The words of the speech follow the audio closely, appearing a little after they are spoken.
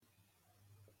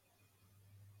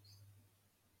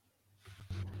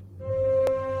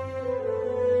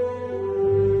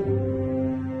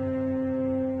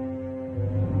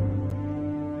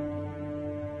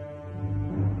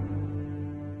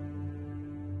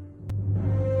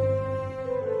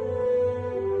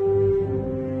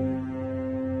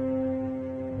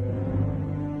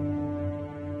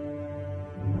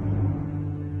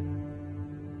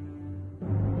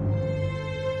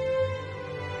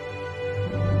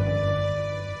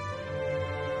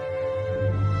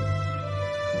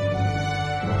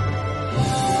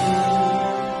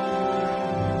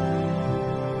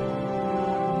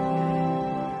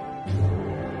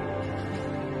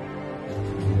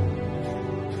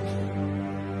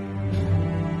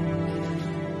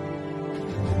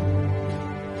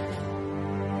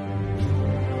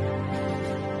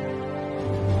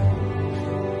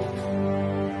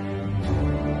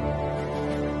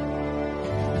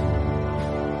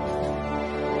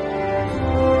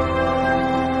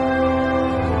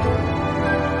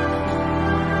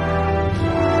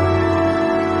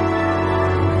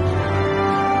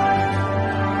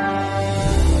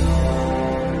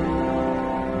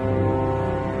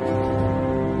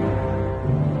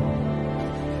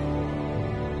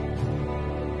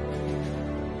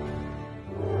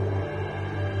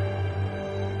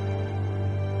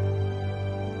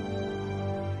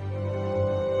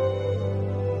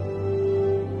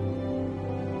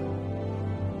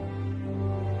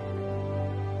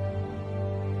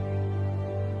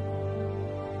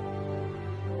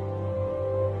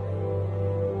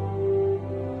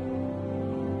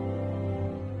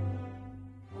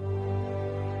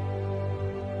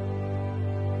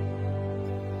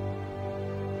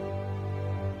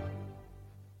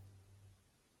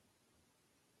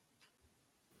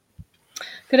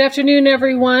Good afternoon,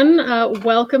 everyone.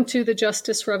 Welcome to the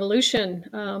Justice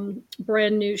Revolution,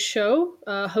 brand new show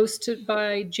hosted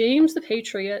by James the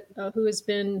Patriot, who has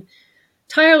been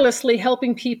tirelessly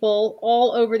helping people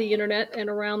all over the internet and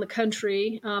around the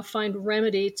country find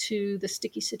remedy to the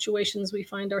sticky situations we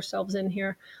find ourselves in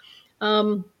here.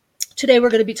 Today, we're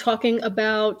going to be talking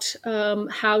about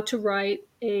how to write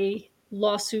a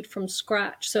lawsuit from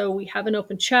scratch. So we have an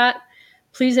open chat.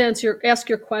 Please ask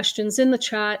your questions in the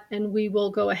chat, and we will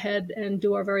go ahead and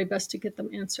do our very best to get them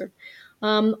answered.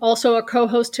 Also, our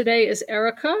co-host today is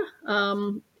Erica.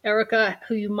 Erica,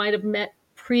 who you might have met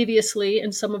previously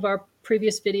in some of our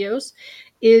previous videos,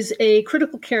 is a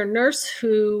critical care nurse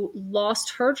who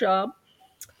lost her job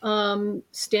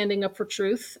standing up for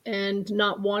truth and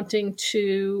not wanting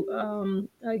to,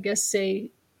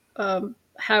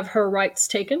 have her rights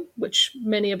taken, which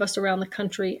many of us around the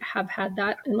country have had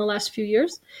that in the last few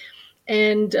years.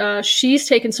 And she's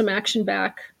taken some action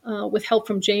back with help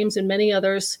from James and many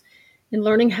others in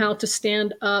learning how to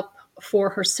stand up for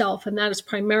herself. And that is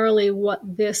primarily what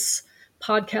this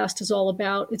podcast is all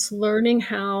about. It's learning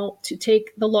how to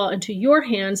take the law into your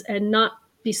hands and not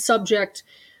be subject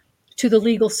to the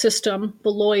legal system,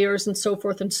 the lawyers and so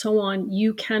forth and so on.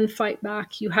 You can fight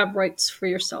back. You have rights for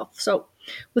yourself. So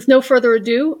with no further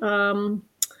ado,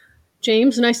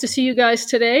 James, nice to see you guys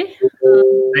today.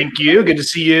 Thank you. Good to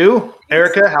see you.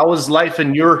 Erica, how was life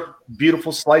in your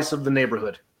beautiful slice of the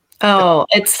neighborhood? Oh,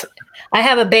 I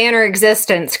have a banner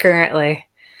existence currently.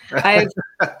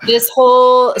 This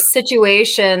whole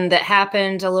situation that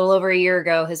happened a little over a year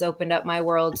ago has opened up my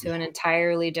world to an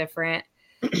entirely different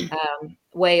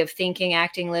way of thinking,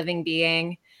 acting, living,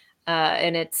 being.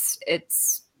 And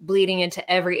it's bleeding into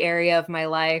every area of my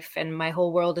life, and my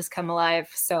whole world has come alive.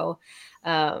 So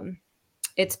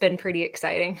it's been pretty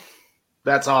exciting.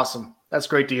 That's awesome. That's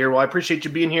great to hear. Well, I appreciate you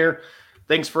being here.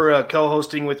 Thanks for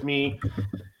co-hosting with me.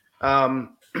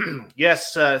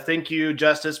 Yes, thank you,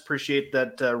 Justice. Appreciate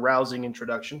that rousing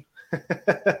introduction.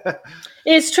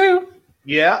 It's true.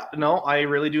 Yeah, no, I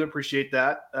really do appreciate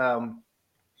that.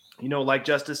 Like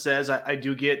Justice says, I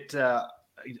do get a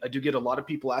lot of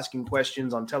people asking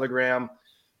questions on Telegram.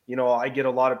 I get a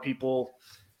lot of people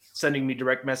sending me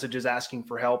direct messages asking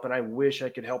for help, and I wish I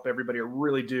could help everybody. I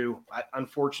really do.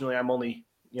 Unfortunately, I'm only,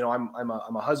 I'm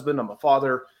a husband, I'm a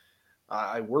father.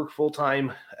 I work full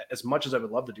time. As much as I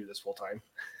would love to do this full time,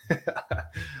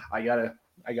 I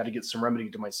gotta get some remedy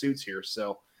to my suits here.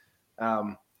 So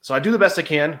I do the best I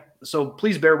can. So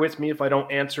please bear with me if I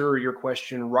don't answer your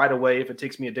question right away. If it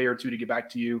takes me a day or two to get back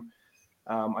to you,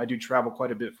 I do travel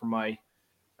quite a bit for my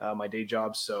day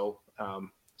job. So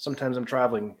sometimes I'm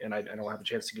traveling and I don't have a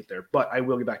chance to get there, but I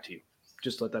will get back to you.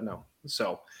 Just let that know.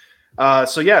 So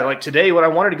yeah, like today, what I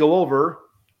wanted to go over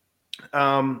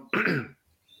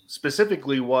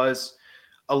specifically was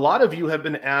a lot of you have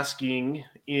been asking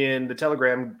in the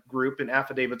Telegram group in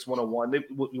Affidavits 101,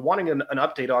 wanting an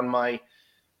update on my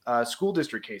school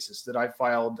district cases that I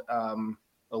filed a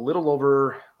little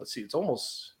over, it's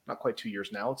almost not quite 2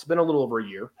 years now. It's been a little over a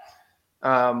year.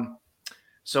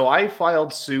 So I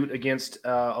filed suit against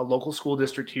a local school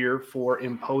district here for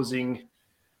imposing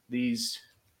these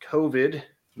COVID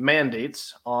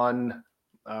mandates on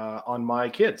my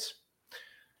kids.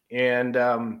 And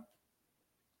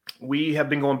we have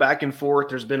been going back and forth.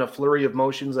 There's been a flurry of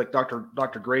motions like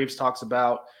Dr. Graves talks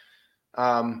about.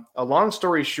 A long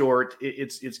story short,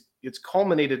 it's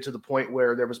culminated to the point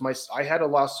where I had a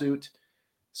lawsuit.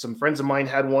 Some friends of mine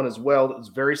had one as well that was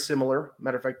very similar.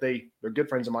 Matter of fact, they're good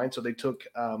friends of mine, so they took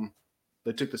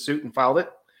the suit and filed it.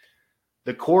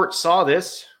 The court saw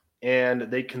this and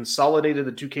they consolidated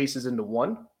the two cases into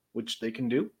one, which they can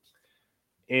do.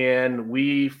 And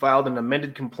we filed an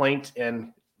amended complaint.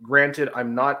 And granted,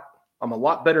 I'm a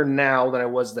lot better now than I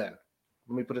was then.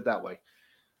 Let me put it that way.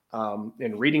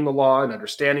 In reading the law and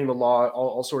understanding the law,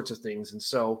 all sorts of things. And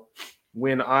so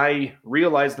when I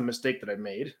realized the mistake that I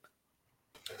made,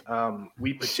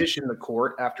 we petitioned the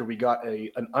court after we got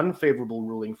an unfavorable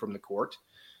ruling from the court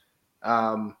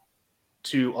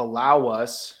to allow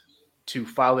us to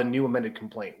file a new amended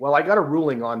complaint. Well, I got a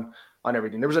ruling on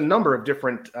everything. There was a number of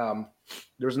different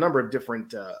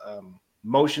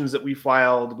motions that we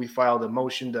filed. We filed a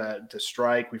motion to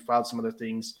strike. We filed some other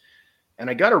things. And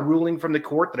I got a ruling from the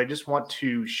court that I just want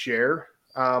to share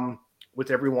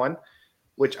with everyone,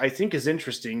 which I think is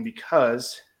interesting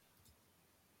because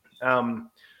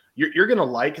you're going to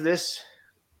like this.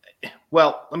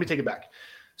 Well, let me take it back.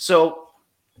 So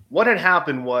what had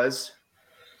happened was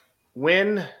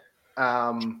when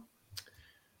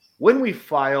we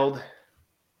filed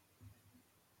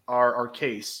our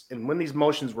case and when these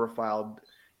motions were filed,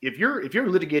 if you're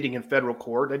litigating in federal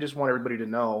court, I just want everybody to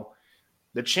know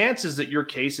the chances that your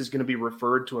case is going to be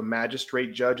referred to a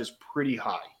magistrate judge is pretty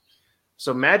high.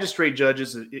 So magistrate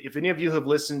judges, if any of you have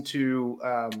listened to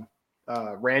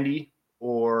Randy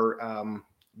or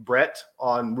Brett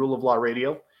on Rule of Law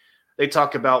Radio, they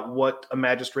talk about what a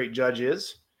magistrate judge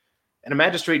is. And a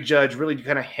magistrate judge really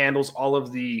kind of handles all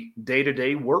of the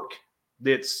day-to-day work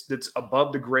that's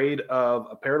above the grade of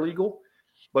a paralegal,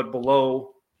 but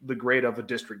below the grade of a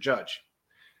district judge.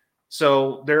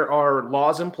 So there are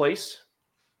laws in place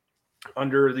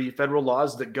under the federal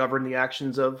laws that govern the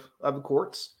actions of the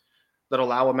courts that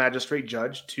allow a magistrate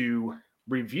judge to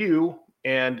review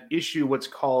and issue what's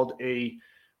called a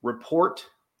report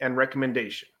and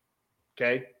recommendation.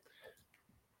 Okay.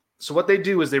 So what they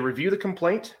do is they review the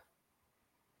complaint.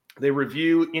 They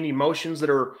review any motions that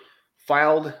are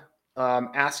filed,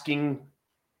 asking,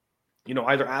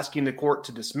 either asking the court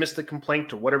to dismiss the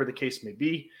complaint or whatever the case may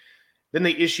be. Then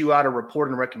they issue out a report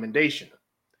and recommendation.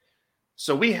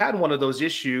 So we had one of those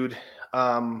issued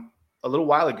a little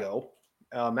while ago.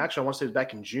 Actually, I want to say it was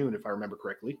back in June, if I remember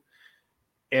correctly.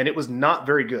 And it was not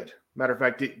very good. Matter of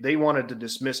fact, they wanted to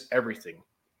dismiss everything.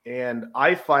 And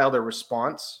I filed a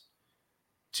response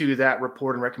to that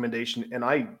report and recommendation, and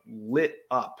I lit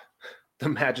up the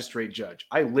magistrate judge.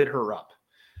 I lit her up.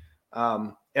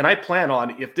 And I plan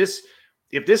on, if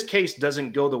this case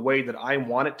doesn't go the way that I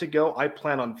want it to go, I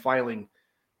plan on filing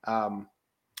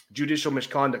judicial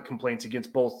misconduct complaints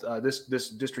against both this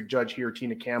district judge here,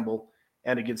 Tina Campbell,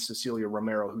 and against Cecilia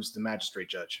Romero, who's the magistrate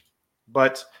judge.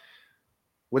 But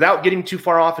without getting too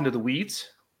far off into the weeds,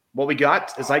 what we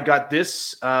got is I got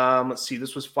this. Let's see,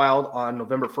 this was filed on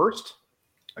November 1st.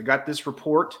 I got this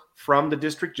report from the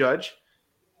district judge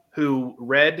who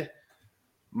read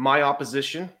my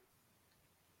opposition,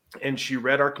 and she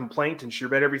read our complaint, and she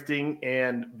read everything.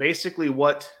 And basically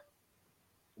what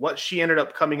she ended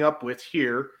up coming up with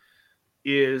here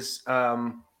is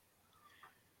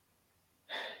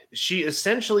she's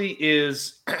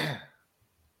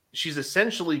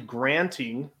essentially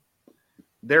granting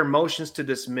their motions to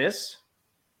dismiss,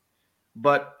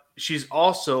 but she's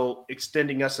also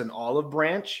extending us an olive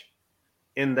branch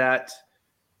in that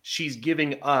she's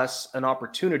giving us an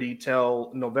opportunity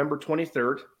till November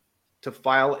 23rd to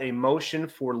file a motion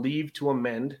for leave to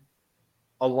amend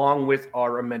along with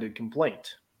our amended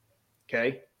complaint.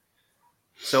 Okay.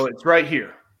 So it's right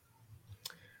here.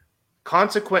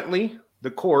 Consequently,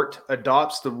 the court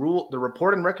adopts the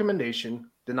report and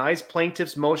recommendation, denies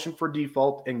plaintiff's motion for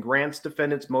default, and grants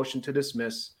defendant's motion to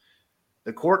dismiss.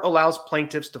 The court allows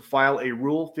plaintiffs to file a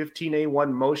Rule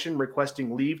 15A1 motion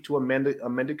requesting leave to amend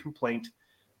amended complaint,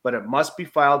 but it must be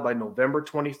filed by November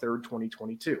 23rd,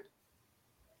 2022.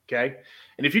 Okay.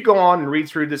 And if you go on and read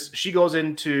through this, she goes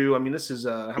into, this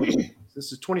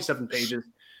is 27 pages.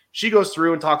 She goes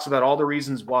through and talks about all the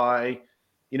reasons why,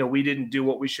 we didn't do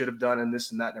what we should have done and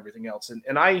this and that and everything else.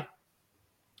 And I,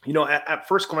 at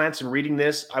first glance and reading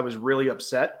this, I was really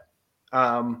upset.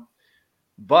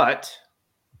 But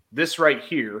this right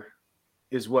here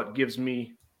is what gives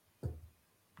me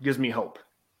hope.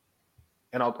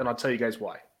 And I'll tell you guys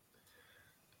why.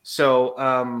 So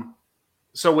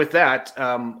with that,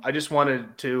 I just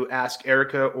wanted to ask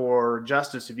Erica or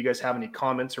Justice if you guys have any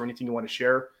comments or anything you want to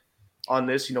share on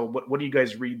this. What do you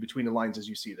guys read between the lines as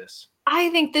you see this? I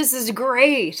think this is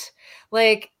great.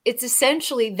 It's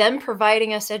essentially them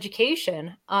providing us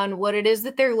education on what it is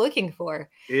that they're looking for.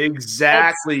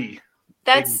 Exactly.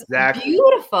 That's exactly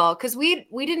beautiful, because we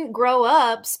didn't grow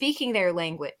up speaking their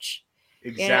language.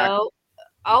 Exactly.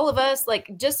 All of us,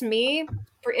 just me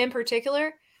in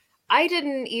particular, I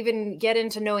didn't even get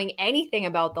into knowing anything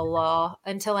about the law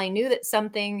until I knew that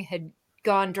something had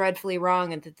gone dreadfully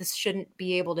wrong and that this shouldn't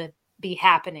be able to be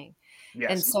happening. Yes.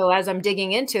 And so as I'm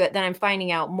digging into it, then I'm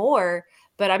finding out more,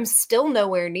 but I'm still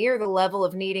nowhere near the level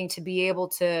of needing to be able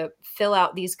to fill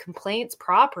out these complaints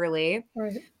properly.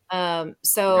 Right.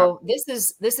 So this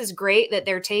is great that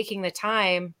they're taking the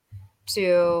time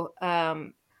to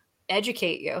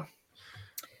educate you.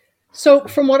 So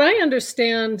from what I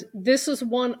understand, this is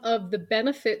one of the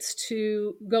benefits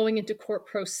to going into court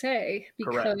pro se,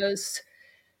 because Correct.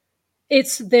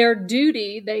 It's their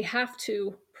duty. They have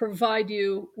to provide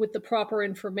you with the proper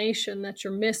information that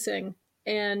you're missing.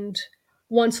 And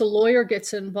once a lawyer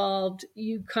gets involved,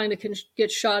 you kind of can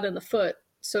get shot in the foot,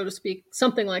 so to speak,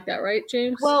 something like that. Right,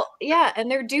 James? Well, yeah. And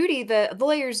their duty, the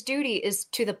lawyer's duty is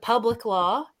to the public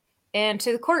law and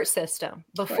to the court system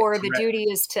before the duty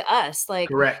is to us.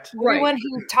 Correct. Everyone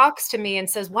who talks to me and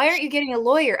says, why aren't you getting a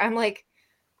lawyer? I'm like,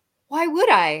 why would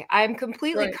I? I'm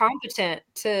completely Right. competent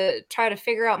to try to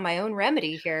figure out my own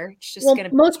remedy here. It's just Well, going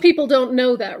to most people don't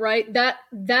know that, right?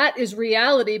 That is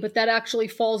reality, but that actually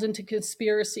falls into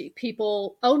conspiracy.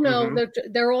 People, oh no,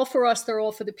 Mm-hmm. they're all for us, they're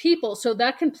all for the people. So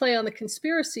that can play on the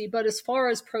conspiracy. But as far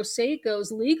as pro se goes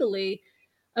legally,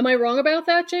 am I wrong about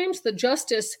that, James? The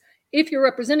justice, if you're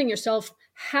representing yourself,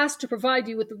 has to provide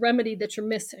you with the remedy that you're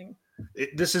missing.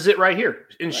 This is it right here.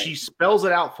 And she Right. spells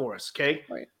it out for us. Okay.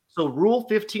 Right. So Rule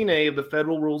 15A of the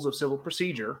Federal Rules of Civil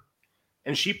Procedure,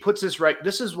 and she puts this right.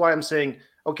 This is why I'm saying,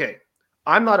 okay,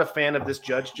 I'm not a fan of this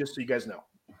judge, just so you guys know.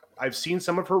 I've seen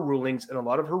some of her rulings, and a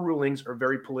lot of her rulings are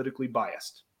very politically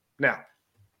biased. Now,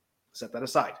 set that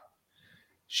aside.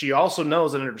 She also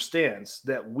knows and understands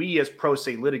that we as pro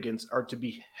se litigants are to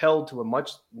be held to a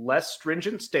much less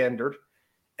stringent standard,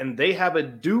 and they have a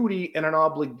duty and an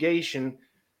obligation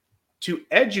to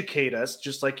educate us,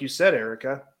 just like you said,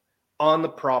 Erica, on the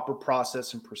proper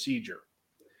process and procedure.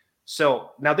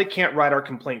 So now they can't write our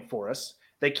complaint for us.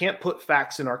 They can't put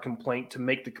facts in our complaint to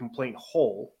make the complaint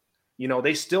whole. You know,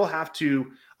 they still have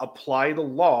to apply the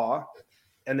law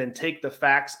and then take the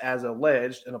facts as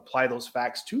alleged and apply those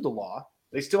facts to the law.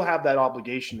 They still have that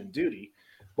obligation and duty.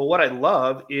 But what I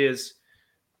love is,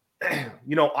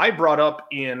 you know, I brought up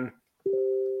in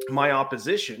my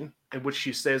opposition, in which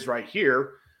she says right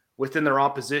here, within their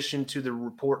opposition to the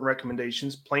report and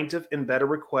recommendations, plaintiff embed a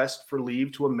request for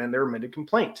leave to amend their amended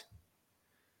complaint.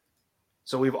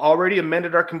 So we've already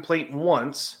amended our complaint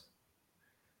once,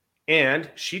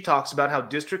 and she talks about how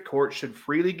district court should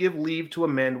freely give leave to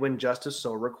amend when justice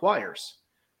so requires.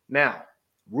 Now,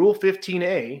 Rule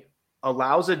 15A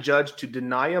allows a judge to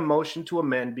deny a motion to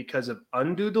amend because of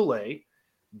undue delay,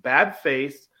 bad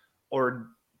faith, or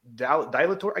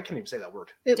dilatory. I can't even say that word.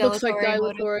 It looks like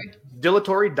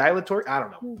Dilatory dilatory. I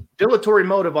don't know. Dilatory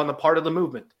motive on the part of the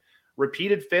movement.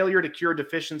 Repeated failure to cure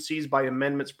deficiencies by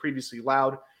amendments previously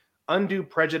allowed. Undue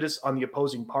prejudice on the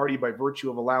opposing party by virtue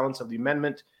of allowance of the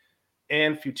amendment,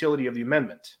 and futility of the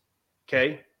amendment.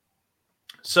 Okay.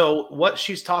 So what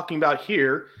she's talking about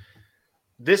here,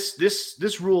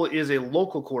 this rule is a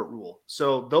local court rule.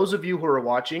 So those of you who are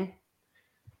watching,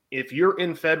 if you're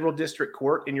in federal district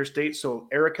court in your state, so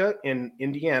Erica in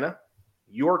Indiana,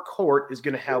 your court is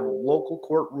going to have local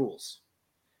court rules.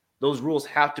 Those rules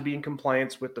have to be in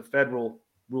compliance with the federal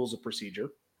rules of procedure,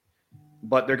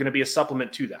 but they're going to be a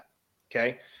supplement to that.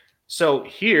 Okay. So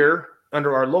here,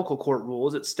 under our local court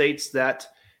rules, it states that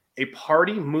a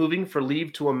party moving for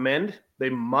leave to amend, they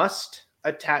must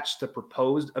attach the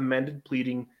proposed amended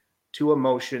pleading to a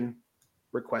motion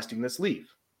requesting this leave.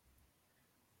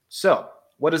 So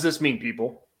what does this mean,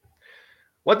 people?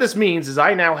 What this means is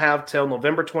I now have till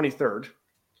November 23rd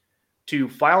to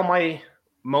file my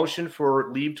motion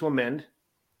for leave to amend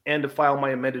and to file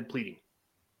my amended pleading.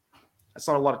 That's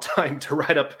not a lot of time to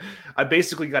write up. I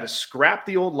basically got to scrap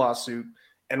the old lawsuit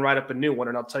and write up a new one,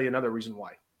 and I'll tell you another reason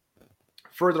why.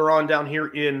 Further on down here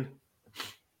in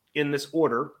this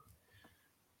order,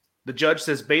 the judge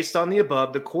says, based on the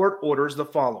above, the court orders the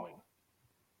following.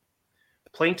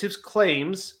 Plaintiff's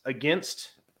claims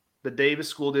against the Davis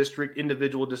School District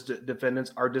individual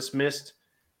defendants are dismissed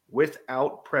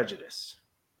without prejudice.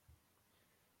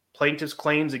 Plaintiff's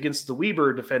claims against the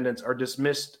Weber defendants are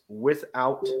dismissed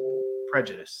without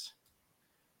prejudice.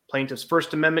 Plaintiff's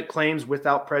First Amendment claims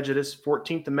without prejudice.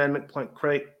 14th Amendment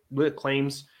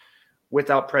claims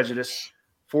without prejudice.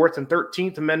 4th and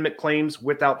 13th Amendment claims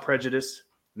without prejudice.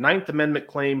 9th Amendment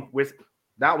claim with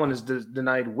that one is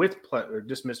denied with or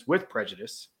dismissed with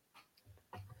prejudice.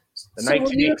 So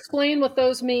will you explain what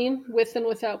those mean, with and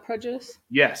without prejudice?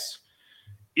 Yes.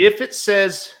 If it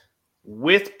says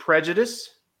with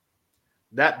prejudice,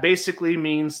 that basically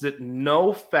means that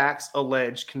no facts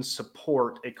alleged can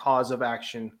support a cause of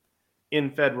action in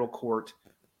federal court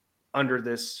under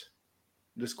this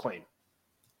claim.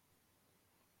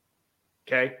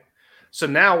 Okay? So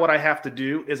now what I have to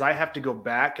do is I have to go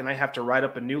back and I have to write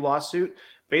up a new lawsuit,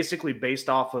 basically based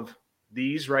off of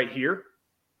these right here.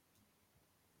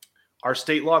 Our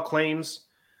state law claims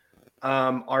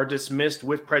are dismissed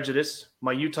with prejudice.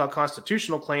 My Utah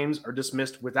constitutional claims are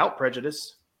dismissed without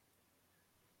prejudice.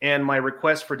 And my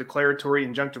request for declaratory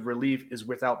injunctive relief is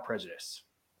without prejudice.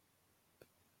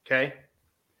 Okay?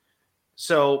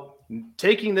 So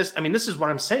taking this, I mean, this is what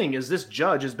I'm saying is this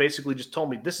judge has basically just told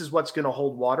me this is what's going to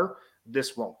hold water.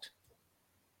 This won't.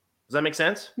 Does that make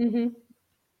sense? Mm-hmm.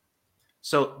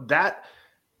 So that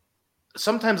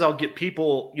sometimes I'll get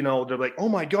people, you know, they're like, oh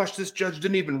my gosh, this judge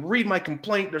didn't even read my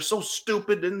complaint. They're so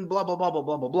stupid and blah, blah, blah, blah,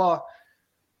 blah, blah, blah.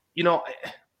 You know,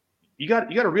 you got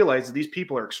to realize that these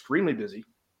people are extremely busy.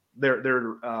 They're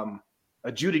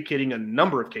adjudicating a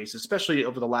number of cases, especially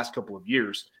over the last couple of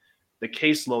years. The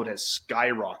caseload has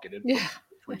skyrocketed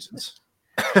for reasons.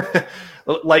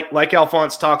 like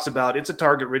Alphonse talks about, it's a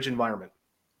target-rich environment.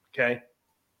 Okay.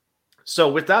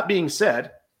 So with that being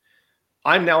said,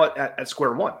 I'm now at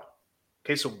square one.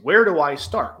 Okay, so where do I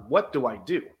start? What do I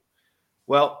do?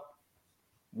 Well,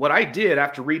 what I did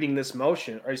after reading this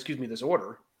this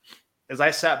order, is I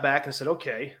sat back and said,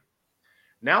 okay,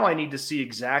 now I need to see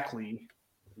exactly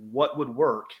what would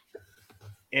work.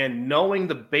 And knowing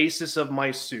the basis of my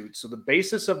suit. So the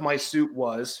basis of my suit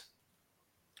was,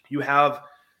 you have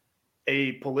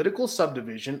a political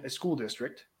subdivision, a school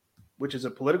district, which is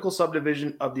a political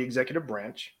subdivision of the executive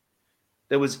branch,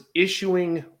 that was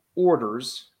issuing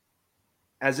orders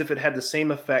as if it had the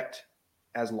same effect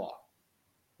as law,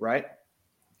 right?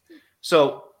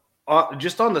 So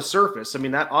just on the surface, I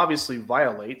mean, that obviously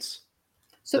violates.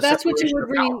 So that's what you would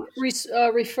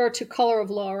refer to color of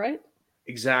law, right?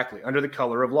 Exactly. Under the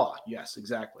color of law. Yes,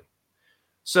 exactly.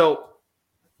 So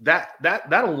that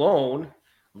alone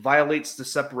violates the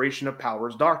separation of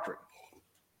powers doctrine.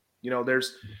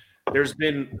 There's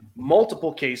been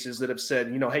multiple cases that have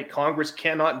said, hey, Congress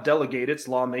cannot delegate its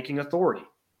lawmaking authority.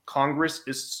 Congress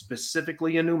is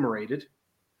specifically enumerated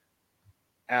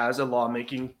as a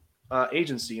lawmaking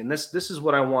agency. And this is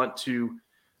what I really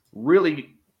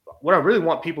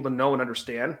want people to know and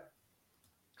understand.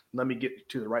 Let me get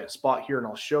to the right spot here and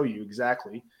I'll show you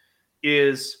exactly,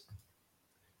 is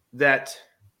that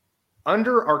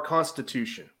under our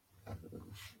Constitution,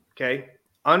 okay,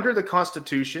 under the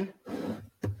Constitution,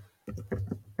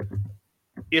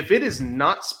 if it is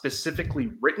not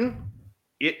specifically written,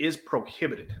 it is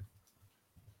prohibited.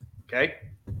 Okay?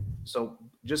 So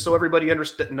just so everybody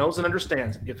knows and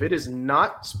understands, if it is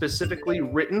not specifically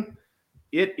written,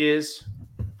 it is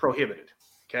prohibited.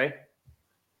 Okay?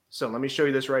 So let me show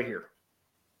you this right here.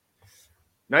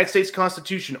 United States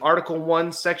Constitution, Article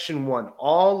 1, Section 1.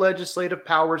 All legislative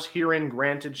powers herein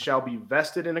granted shall be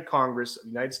vested in a Congress of the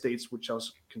United States, which shall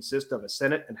consist of a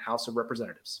Senate and House of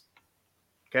Representatives.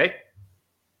 Okay?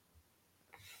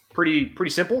 Pretty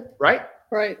simple, right?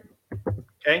 Right.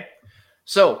 Okay.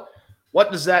 So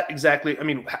what does that exactly,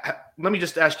 let me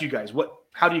just ask you guys,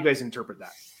 how do you guys interpret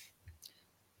that?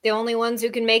 The only ones who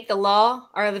can make the law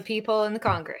are the people in the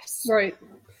Congress. Right.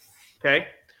 Okay.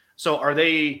 So are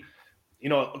they,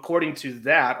 according to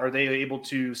that, are they able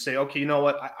to say, okay, you know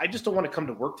what? I just don't want to come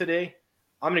to work today.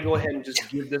 I'm going to go ahead and just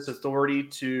give this authority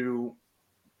to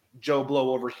Joe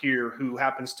Blow over here, who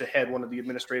happens to head one of the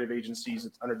administrative agencies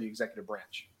that's under the executive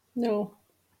branch. No.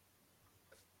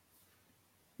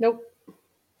 Nope.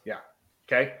 Yeah.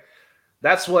 Okay.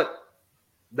 That's what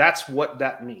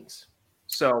that means.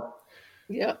 So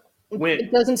yeah,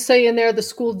 it doesn't say in there the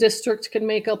school district can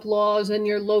make up laws and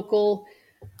your local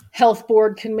health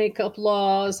board can make up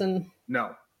laws and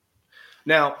no.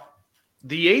 Now,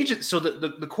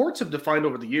 the courts have defined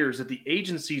over the years that the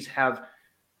agencies have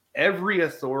every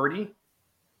authority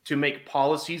to make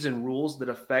policies and rules that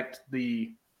affect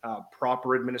the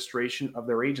proper administration of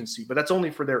their agency, but that's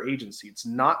only for their agency. It's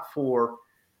not for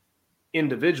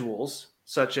individuals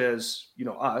such as,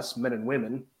 us, men and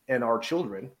women, and our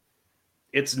children.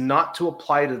 It's not to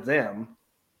apply to them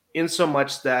in so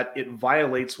much that it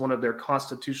violates one of their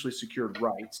constitutionally secured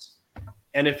rights.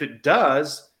 And if it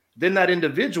does, then that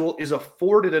individual is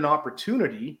afforded an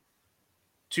opportunity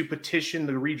to petition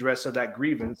the redress of that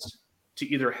grievance to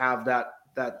either have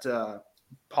that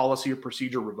policy or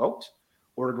procedure revoked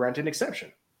or to grant an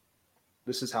exception.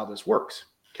 This is how this works.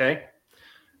 Okay.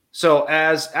 So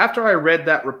after I read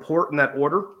that report and that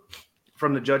order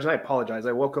from the judge, and I apologize,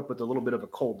 I woke up with a little bit of a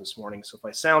cold this morning. So if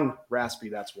I sound raspy,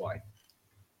 that's why.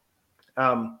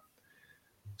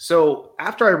 So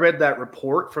after I read that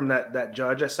report from that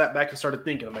judge, I sat back and started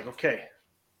thinking, I'm like, okay,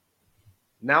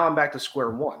 now I'm back to square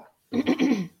one.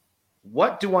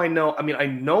 What do I know? I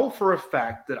know for a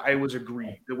fact that I was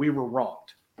aggrieved, that we were wronged.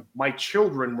 My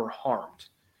children were harmed.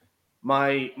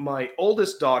 My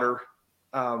oldest daughter,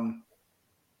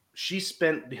 she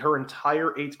spent her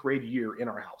entire 8th grade year in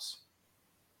our house.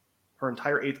 Her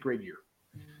entire 8th grade year.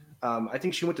 I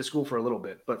think she went to school for a little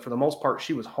bit, but for the most part,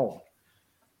 she was home.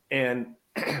 And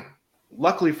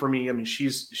luckily for me,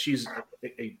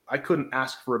 I couldn't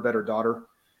ask for a better daughter.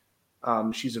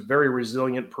 She's a very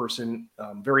resilient person,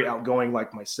 very outgoing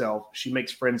like myself. She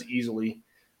makes friends easily.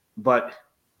 But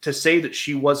to say that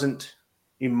she wasn't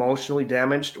emotionally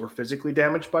damaged or physically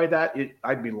damaged by that,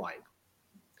 I'd be lying.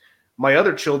 My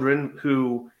other children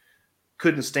who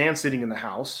couldn't stand sitting in the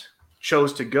house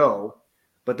chose to go,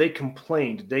 but they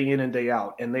complained day in and day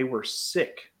out, and they were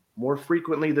sick more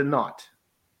frequently than not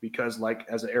because, like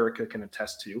as Erica can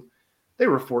attest to, they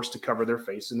were forced to cover their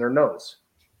face and their nose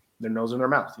and their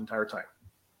mouth the entire time.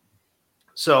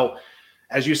 So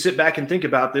as you sit back and think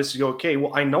about this, you go, okay,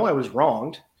 well, I know I was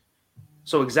wronged.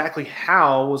 So exactly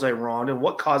how was I wronged and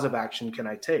what cause of action can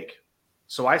I take?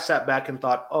 So I sat back and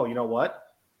thought, oh, you know what?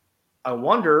 I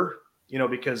wonder,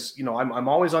 because, I'm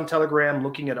always on Telegram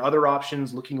looking at other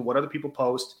options, looking at what other people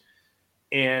post.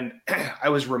 And I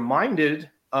was reminded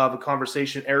of a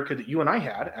conversation, Erica, that you and I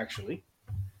had actually,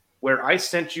 where I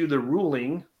sent you the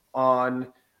ruling on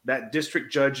that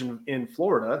district judge in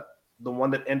Florida, the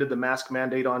one that ended the mask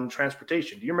mandate on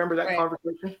transportation. Do you remember that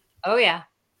conversation? Oh, yeah.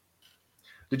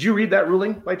 Did you read that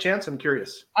ruling by chance? I'm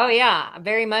curious. Oh, yeah,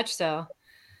 very much so.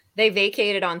 They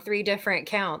vacated on 3 different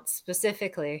counts,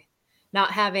 specifically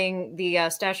not having the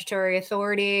statutory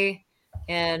authority.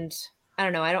 And I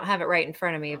don't know, I don't have it right in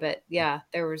front of me, but yeah,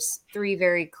 there was 3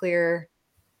 very clear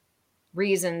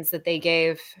reasons that they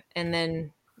gave and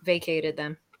then vacated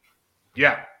them.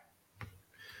 Yeah.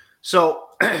 So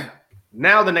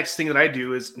now the next thing that I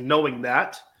do is, knowing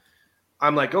that,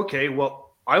 I'm like, okay,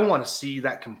 well, I want to see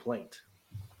that complaint.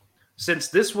 Since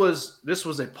this was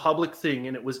a public thing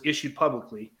and it was issued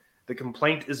publicly, the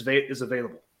complaint is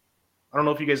available. I don't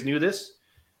know if you guys knew this,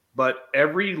 but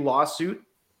every lawsuit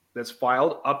that's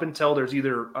filed up until there's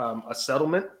either a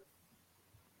settlement,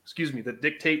 that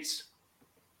dictates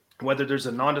whether there's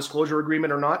a non-disclosure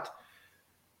agreement or not,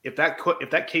 if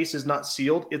that case is not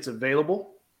sealed, it's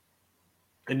available,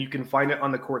 and you can find it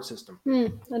on the court system.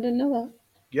 I didn't know that.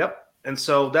 Yep. And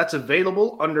so that's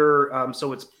available under,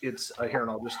 so it's here, and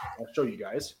I'll show you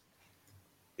guys.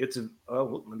 It's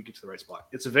let me get to the right spot.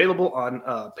 It's available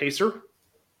on Pacer.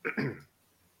 Let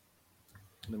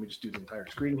me just do the entire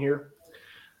screen here.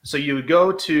 So you would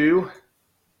go to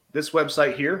this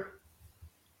website here,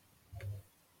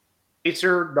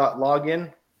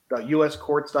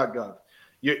 pacer.login.uscourts.gov.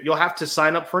 You'll have to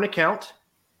sign up for an account.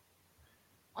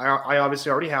 I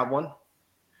obviously already have one.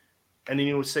 And then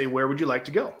you would say, where would you like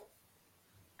to go?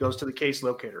 Goes to the case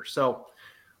locator. So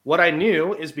what I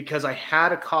knew is, because I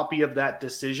had a copy of that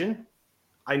decision,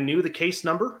 I knew the case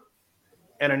number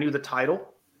and I knew the title.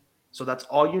 So that's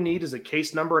all you need, is a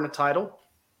case number and a title.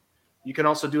 You can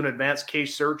also do an advanced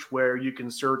case search where you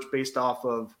can search based off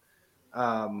of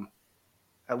at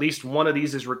least one of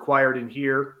these is required in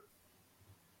here.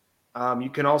 You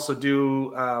can also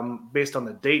do based on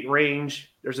the date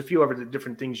range. There's a few other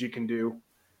different things you can do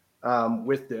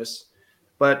with this.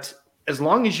 But as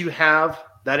long as you have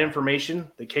that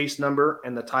information, the case number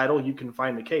and the title, you can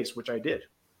find the case, which I did.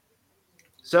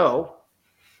 So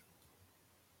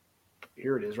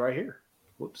here it is right here.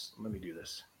 Whoops, let me do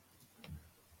this.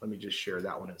 Let me just share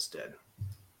that one instead.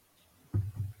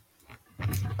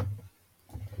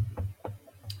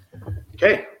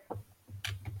 Okay.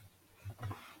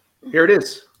 Here it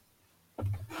is.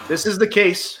 This is the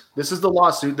case. This is the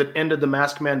lawsuit that ended the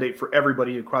mask mandate for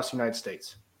everybody across the United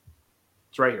States.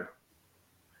 It's right here.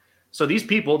 So these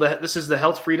people, this is the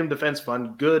Health Freedom Defense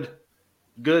Fund, good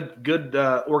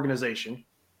organization.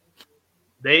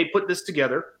 They put this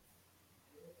together.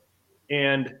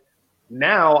 And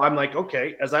now I'm like,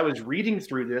 okay, as I was reading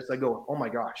through this, I go, oh my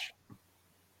gosh,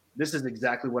 this is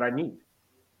exactly what I need.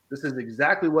 This is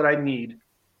exactly what I need,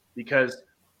 because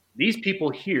these people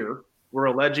here were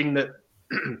alleging that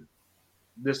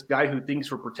this guy who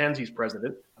thinks or pretends he's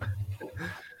president,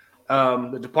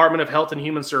 the Department of Health and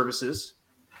Human Services,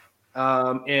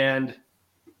 and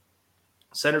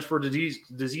Centers for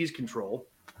Disease Control,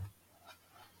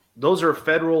 those are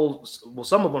federal. Well,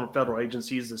 some of them are federal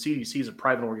agencies. The CDC is a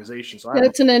private organization. So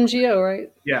it's an NGO,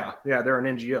 right? Yeah, they're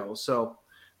an NGO. So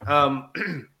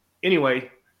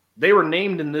anyway, they were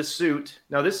named in this suit.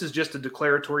 Now, this is just a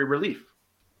declaratory relief.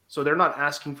 So they're not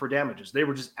asking for damages. They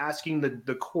were just asking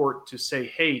the court to say,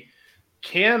 hey,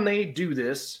 can they do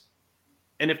this?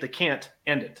 And if they can't,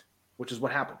 end it, which is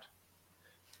what happened.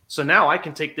 So now I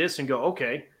can take this and go,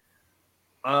 okay,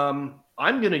 I'm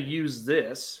going to use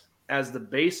this as the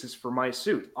basis for my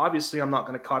suit. Obviously, I'm not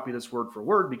going to copy this word for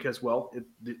word because, well,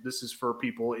 this is for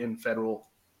people in federal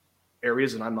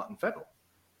areas and I'm not in federal.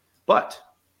 But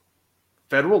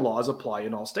federal laws apply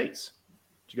in all states.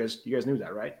 You guys knew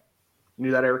that, right? You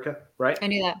knew that, Erica, right? I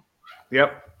knew that.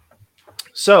 Yep.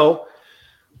 So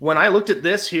when I looked at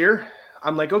this here,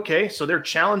 I'm like, okay, so they're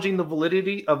challenging the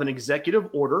validity of an executive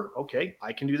order. Okay,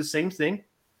 I can do the same thing.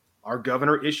 Our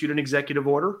governor issued an executive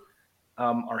order.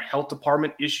 Our health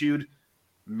department issued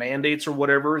mandates or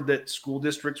whatever that school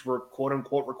districts were quote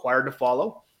unquote required to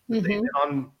follow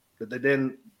that they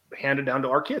then handed down to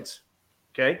our kids.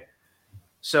 Okay.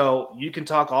 So you can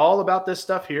talk all about this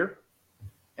stuff here.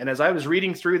 And as I was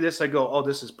reading through this, I go, oh,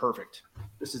 this is perfect.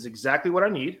 This is exactly what I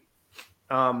need.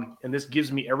 And this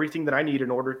gives me everything that I need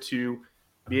in order to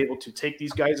be able to take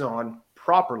these guys on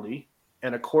properly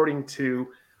and according to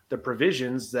the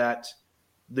provisions that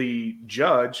the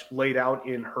judge laid out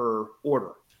in her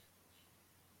order.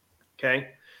 Okay.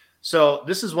 So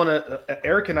this is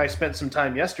Eric and I spent some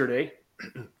time yesterday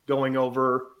going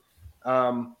over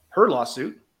her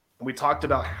lawsuit. And we talked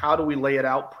about how do we lay it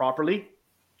out properly.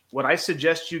 What I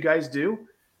suggest you guys do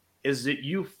is that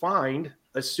you find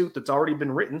a suit that's already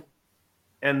been written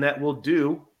and that will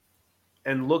do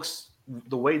and looks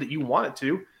the way that you want it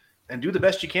to, and do the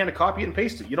best you can to copy it and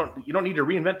paste it. You don't need to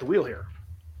reinvent the wheel here.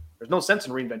 There's no sense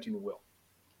in reinventing the wheel.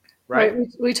 Right?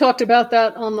 We talked about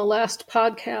that on the last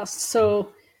podcast.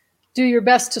 So do your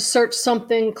best to search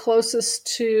something closest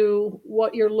to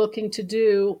what you're looking to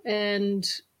do and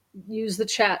use the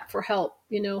chat for help.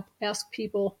 Ask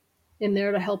people in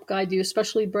there to help guide you,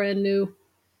 especially brand new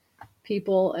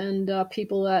people and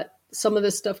people that some of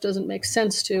this stuff doesn't make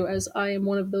sense to, as I am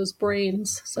one of those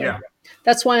brains. So yeah.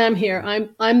 That's why I'm here.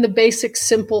 I'm the basic,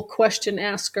 simple question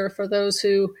asker for those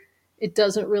who it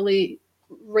doesn't really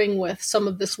ring with. Some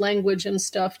of this language and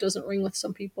stuff doesn't ring with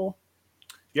some people.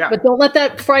 Yeah. But don't let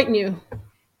that frighten you.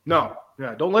 No.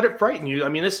 Yeah. Don't let it frighten you. I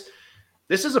mean, this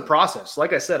is a process.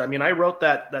 Like I said, I wrote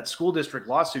that school district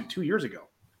lawsuit 2 years ago.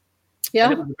 Yeah.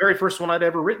 And it was the very first one I'd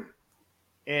ever written.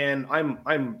 And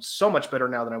I'm so much better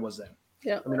now than I was then.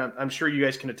 Yeah. I'm sure you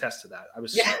guys can attest to that. I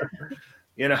was,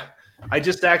 I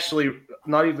just actually,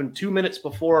 not even 2 minutes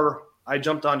before I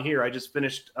jumped on here, I just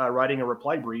finished writing a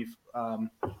reply brief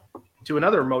to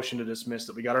another motion to dismiss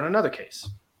that we got on another case.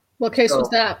 What case was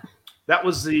that? That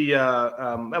was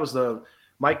the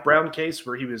Mike Brown case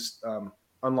where he was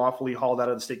unlawfully hauled out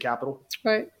of the state capitol.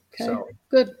 Right. Okay. So,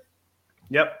 good.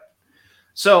 Yep.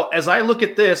 So as I look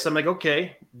at this, I'm like,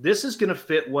 okay, this is going to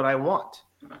fit what I want.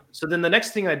 So then the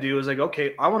next thing I do is like,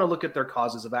 okay, I want to look at their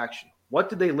causes of action. What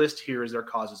did they list here as their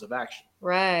causes of action?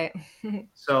 Right.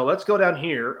 So let's go down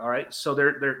here. All right. So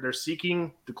they're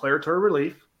seeking declaratory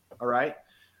relief. All right.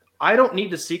 I don't need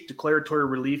to seek declaratory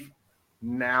relief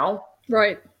now.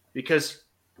 Right. Because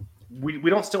we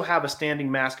don't still have a standing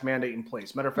mask mandate in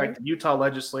place. Matter of fact, the Utah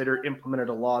legislature implemented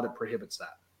a law that prohibits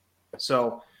that.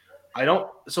 So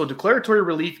declaratory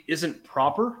relief isn't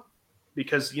proper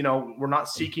because, we're not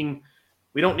seeking,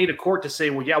 we don't need a court to say,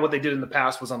 well, yeah, what they did in the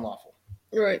past was unlawful.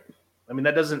 Right.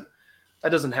 That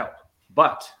doesn't help.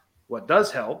 But what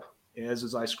does help is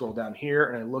as I scroll down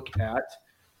here and I look at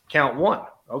count 1.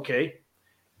 Okay.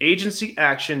 Agency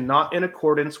action not in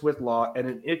accordance with law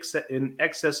and in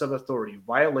excess of authority,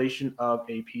 violation of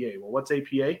APA. Well, what's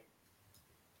APA?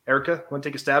 Erica, want to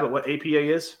take a stab at what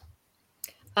APA is?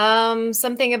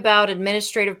 Something about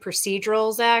Administrative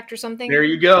Procedurals Act or something. There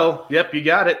you go. Yep, you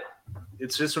got it.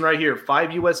 It's this one right here,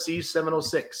 5 U.S.C.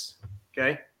 706.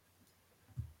 Okay.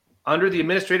 Under the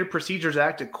Administrative Procedures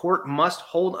Act, a court must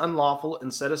hold unlawful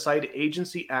and set aside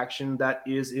agency action that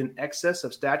is in excess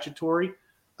of statutory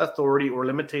authority or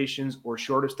limitations or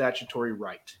short of statutory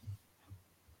right.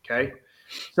 Okay.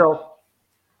 So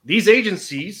these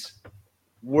agencies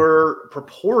were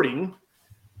purporting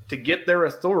to get their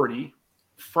authority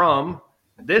from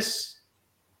this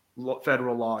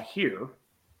federal law here.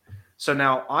 So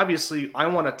now, obviously, I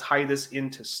want to tie this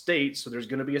into state. So there's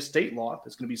going to be a state law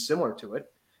that's going to be similar to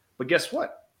it. But guess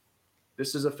what?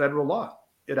 This is a federal law.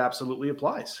 It absolutely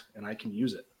applies, and I can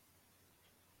use it.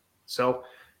 So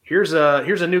here's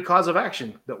a new cause of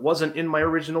action that wasn't in my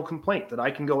original complaint that I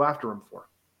can go after them for.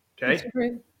 Okay. That's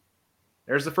great.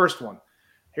 There's the first one.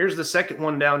 Here's the second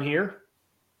one down here.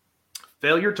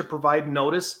 Failure to provide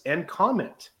notice and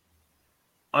comment.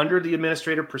 Under the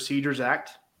Administrative Procedures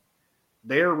Act,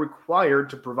 they are required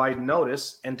to provide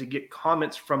notice and to get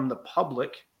comments from the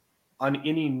public on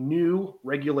any new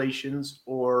regulations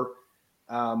or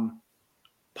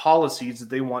policies that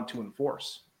they want to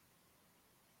enforce.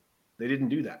 They didn't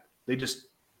do that. They just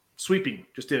did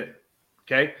it.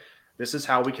 Okay. This is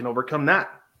how we can overcome that.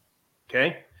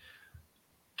 Okay.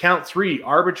 Count 3,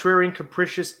 arbitrary and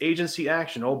capricious agency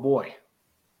action. Oh boy.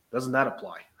 Doesn't that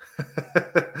apply?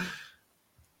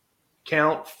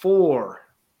 Count 4.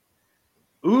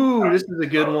 Ooh, this is a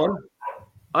good one.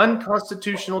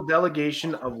 Unconstitutional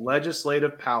delegation of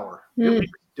legislative power.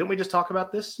 Didn't we just talk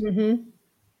about this? Mm-hmm.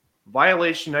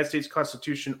 Violation United States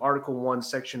Constitution, Article 1,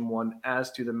 Section 1,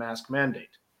 as to the mask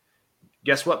mandate.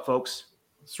 Guess what, folks?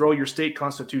 Throw your state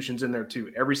constitutions in there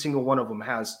too. Every single one of them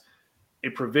has a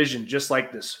provision just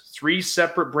like this. 3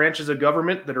 separate branches of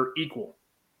government that are equal.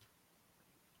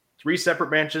 3 separate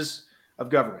branches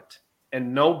of government.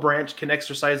 And no branch can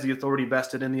exercise the authority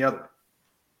vested in the other.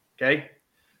 Okay?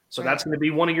 So that's going to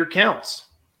be one of your counts.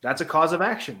 That's a cause of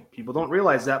action. People don't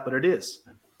realize that, but it is.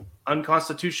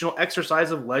 unconstitutional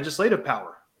exercise of legislative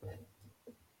power,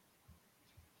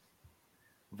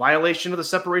 violation of the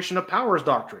separation of powers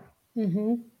doctrine,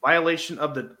 violation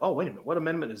of the, oh, wait a minute, what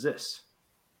amendment is this?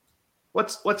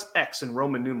 What's X in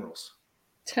Roman numerals?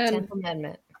 10th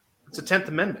Amendment. It's the 10th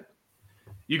Amendment.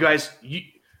 You guys,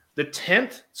 the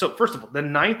 10th, so first of all, the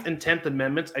 9th and 10th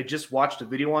Amendments, I just watched a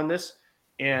video on this,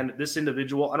 and this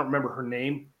individual, I don't remember her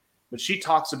name, but she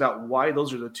talks about why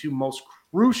those are the two most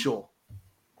crucial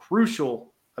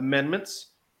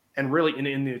amendments, and really in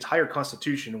the entire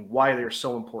Constitution, and why they're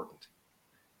so important.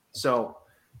 So,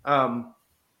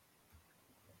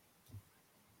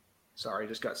 sorry, I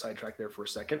just got sidetracked there for a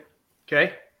second.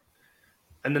 Okay.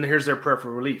 And then here's their prayer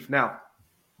for relief. Now,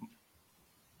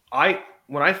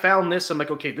 when I found this, I'm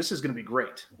like, okay, this is going to be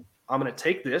great. I'm going to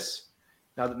take this.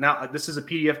 Now this is a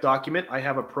PDF document. I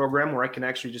have a program where I can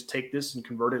actually just take this and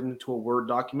convert it into a Word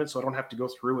document, so I don't have to go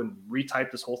through and retype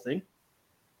this whole thing.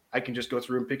 I can just go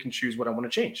through and pick and choose what I want to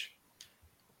change.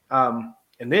 And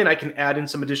then I can add in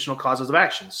some additional causes of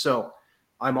action. So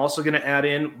I'm also going to add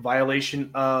in violation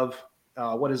of,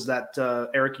 what is that,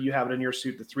 Erica, you have it in your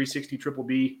suit, the 360 triple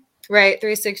B. Right,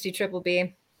 360 triple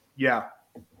B. Yeah.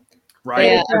 Right.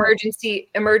 Yeah,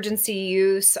 emergency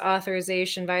use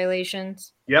authorization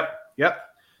violations. Yep.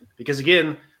 Because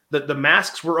again, the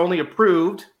masks were only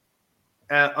approved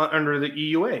under the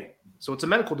EUA. So it's a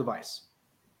medical device.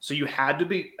 So you had to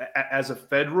be, as a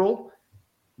federal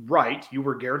right, you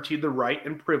were guaranteed the right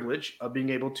and privilege of being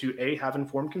able to A, have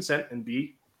informed consent, and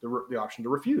B, the option to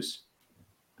refuse.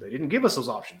 They didn't give us those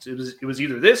options. It was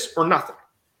either this or nothing.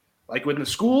 Like within the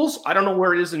schools, I don't know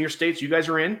where it is in your states you guys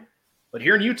are in, but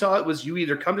here in Utah, it was you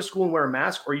either come to school and wear a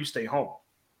mask or you stay home.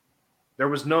 There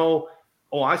was no,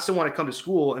 oh, I still want to come to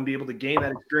school and be able to gain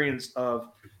that experience of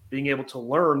being able to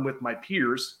learn with my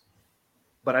peers,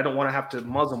 but I don't want to have to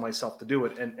muzzle myself to do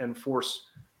it and force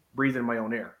breathing my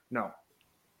own air. No.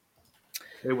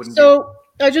 They wouldn't. So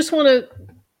I just want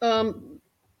to,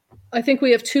 I think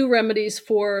we have two remedies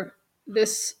for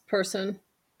this person.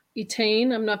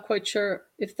 Etain, I'm not quite sure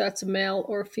if that's a male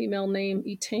or a female name.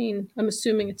 Etain, I'm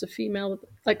assuming it's a female.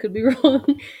 I could be wrong.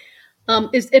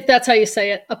 If that's how you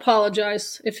say it,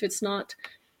 apologize if it's not.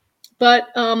 But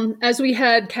as we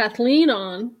had Kathleen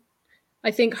on,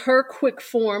 I think her quick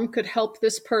form could help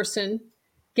this person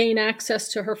gain access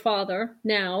to her father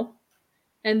now.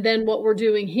 And then what we're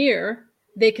doing here,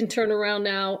 they can turn around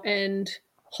now and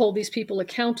hold these people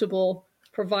accountable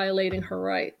for violating her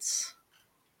rights.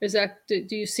 Is that, do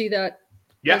you see that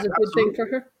as a good thing for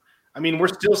her? I mean, we're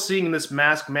still seeing this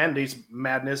mask mandates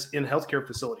madness in healthcare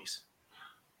facilities.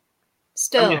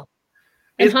 Still. I mean,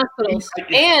 in hospitals.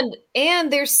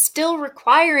 And they're still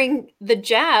requiring the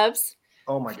jabs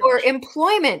for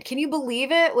employment. Can you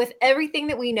believe it? With everything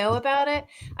that we know about it?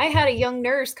 I had a young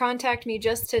nurse contact me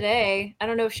just today. I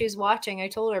don't know if she's watching. I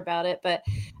told her about it, but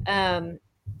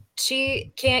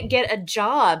she can't get a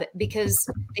job because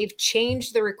they've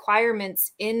changed the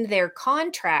requirements in their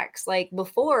contracts. Like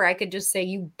before, I could just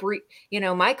say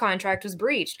my contract was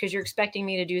breached because you're expecting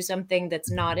me to do something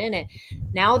that's not in it.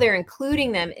 Now they're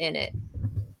including them in it.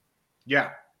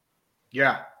 Yeah.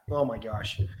 Oh my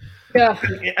gosh. Yeah.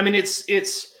 I mean, it's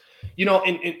it's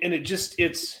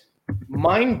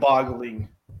mind-boggling.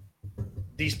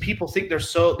 These people think they're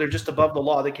just above the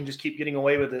law. They can just keep getting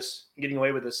away with this.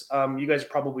 You guys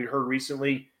probably heard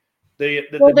recently. They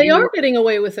are getting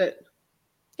away with it.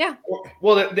 Yeah.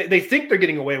 Well, they think they're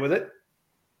getting away with it,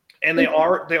 and they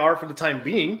are for the time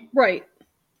being. Right.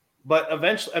 But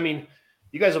eventually, I mean,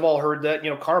 you guys have all heard that,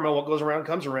 karma, what goes around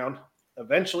comes around.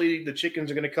 Eventually, the chickens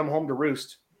are going to come home to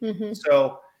roost. Mm-hmm.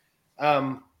 So,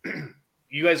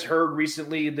 you guys heard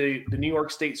recently the New York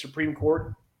State Supreme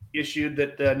Court issued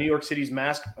that New York City's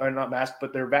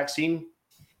their vaccine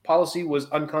policy was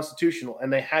unconstitutional,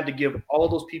 and they had to give all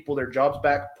of those people their jobs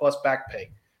back plus back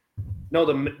pay. No,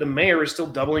 the mayor is still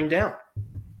doubling down.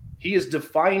 He's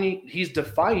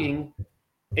defying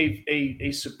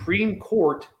a Supreme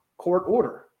Court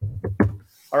order.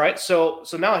 All right, so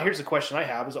now here's the question I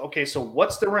have is, okay, so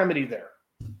what's the remedy there?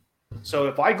 So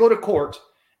if I go to court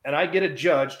and I get a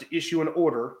judge to issue an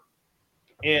order,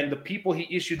 and the people he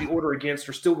issued the order against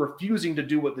are still refusing to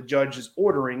do what the judge is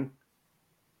ordering,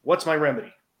 what's my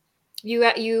remedy? You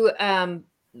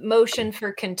motion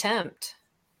for contempt.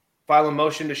 File a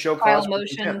motion to show cause. File a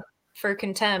motion for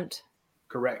contempt.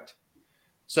 Correct.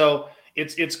 So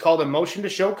it's called a motion to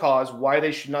show cause why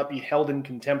they should not be held in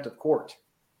contempt of court.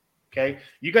 Okay.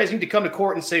 You guys need to come to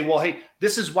court and say, well, hey,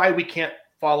 this is why we can't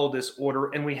follow this order,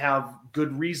 and we have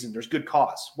good reason. There's good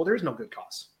cause. Well, there is no good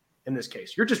cause. In this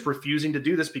case, you're just refusing to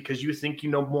do this because you think you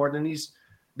know more than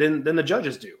the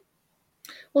judges do.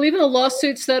 Well, even the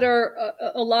lawsuits that are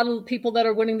a lot of people that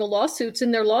are winning the lawsuits,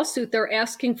 in their lawsuit, they're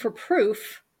asking for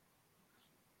proof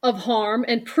of harm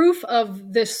and proof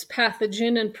of this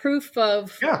pathogen and proof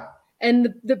of, Yeah.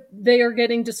 and they are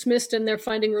getting dismissed and they're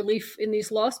finding relief in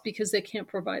these lawsuits because they can't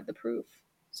provide the proof.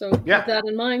 So Yeah. keep that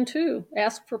in mind too.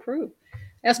 Ask for proof.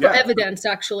 Ask for Yeah. evidence,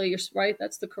 actually. You're right.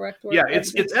 That's the correct word. Yeah,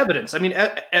 it's evidence. I mean,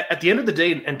 at the end of the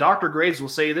day, and Dr. Graves will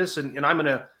say this, and I'm going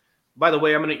to, by the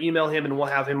way, I'm going to email him and we'll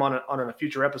have him on a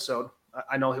future episode.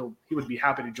 I know he would be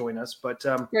happy to join us, but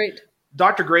Great.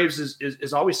 Dr. Graves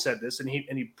is always said this, and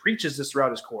he preaches this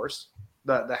throughout his course,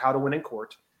 the How to Win in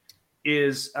Court,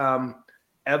 is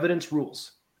evidence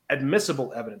rules,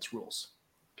 admissible evidence rules.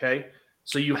 Okay,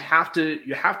 so you have to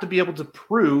be able to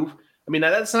prove. I mean,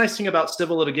 that's the nice thing about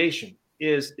civil litigation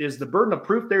is the burden of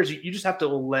proof. There is you just have to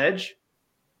allege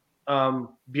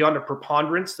beyond a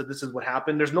preponderance that this is what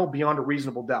happened. There's no beyond a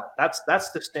reasonable doubt. That's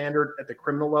the standard at the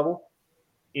criminal level.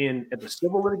 At the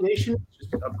civil litigation, it's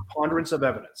just a preponderance of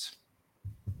evidence.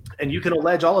 And you can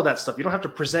allege all of that stuff. You don't have to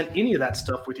present any of that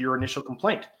stuff with your initial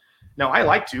complaint. Now, I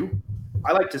like to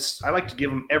give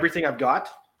them everything I've got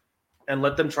and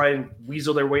let them try and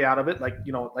weasel their way out of it. Like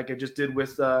I just did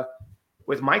with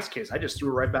Mike's case. I just threw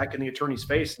it right back in the attorney's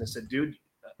face and I said, dude,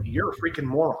 you're a freaking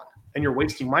moron and you're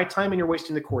wasting my time and you're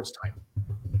wasting the court's time.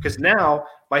 Because now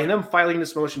by them filing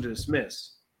this motion to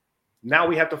dismiss, now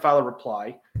we have to file a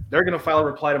reply. They're going to file a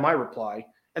reply to my reply.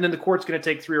 And then the court's going to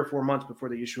take 3 or 4 months before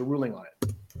they issue a ruling on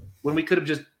it, when we could have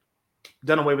just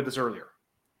done away with this earlier.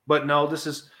 But no, this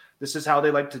is how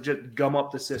they like to just gum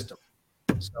up the system.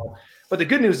 So, but the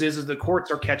good news is the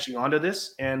courts are catching on to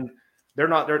this, and they're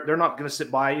not going to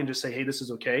sit by and just say, hey, this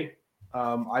is okay.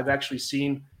 I've actually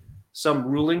seen some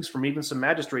rulings from even some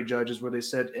magistrate judges where they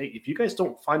said, hey, if you guys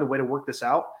don't find a way to work this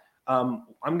out, I'm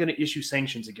going to issue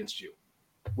sanctions against you,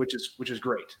 which is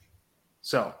great.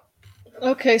 So.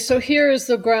 Okay, so here is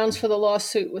the grounds for the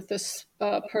lawsuit with this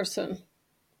person.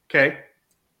 Okay.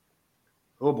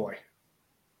 Oh boy.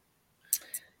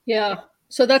 Yeah.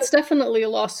 So that's definitely a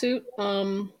lawsuit,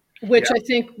 which I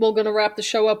think we're going to wrap the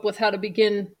show up with how to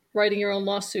begin writing your own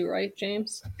lawsuit, right,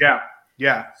 James? Yeah.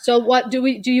 Yeah. So what do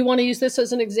you want to use this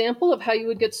as an example of how you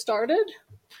would get started?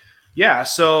 Yeah.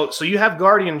 So you have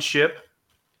guardianship.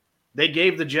 They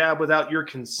gave the jab without your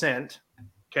consent.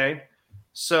 Okay.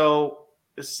 So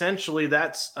essentially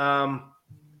that's,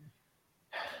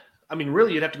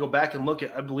 really you'd have to go back and look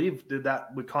at, I believe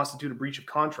that would constitute a breach of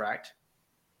contract.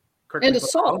 Correct. And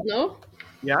assault, no?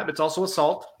 Yeah, it's also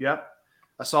assault. Yeah.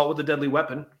 Assault with a deadly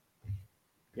weapon.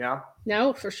 Yeah.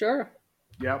 No, for sure.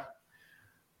 Yeah.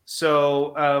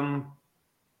 So,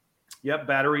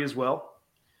 battery as well.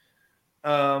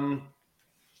 I'm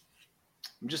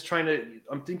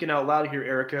thinking out loud here,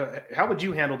 Erica. How would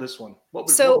you handle this one?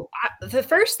 The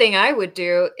first thing I would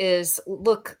do is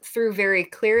look through very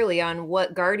clearly on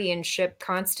what guardianship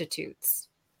constitutes,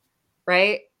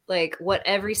 right? Like what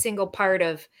every single part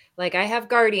of, like I have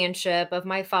guardianship of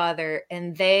my father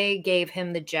and they gave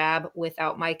him the jab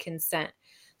without my consent.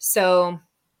 So,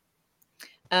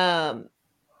 I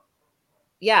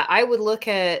would look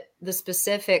at the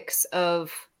specifics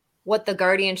of what the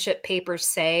guardianship papers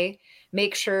say.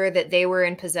 Make sure that they were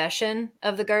in possession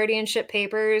of the guardianship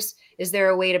papers. Is there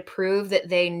a way to prove that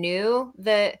they knew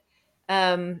that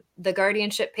the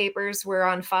guardianship papers were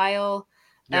on file?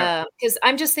 Because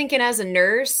I'm just thinking as a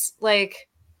nurse, like,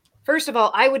 first of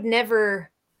all, I would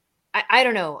never, I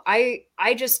don't know. I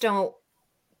just don't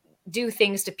do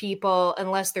things to people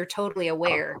unless they're totally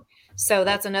aware. So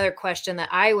that's another question that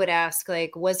I would ask.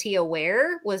 Like, was he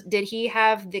aware? Did he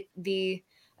have the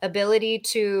ability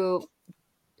to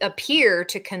appear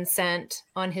to consent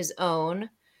on his own?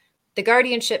 The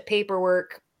guardianship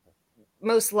paperwork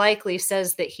most likely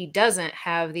says that he doesn't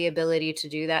have the ability to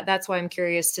do that. That's why I'm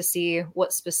curious to see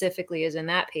what specifically is in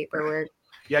that paperwork.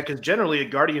 Yeah, because generally a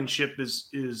guardianship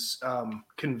is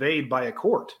conveyed by a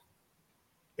court.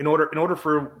 In order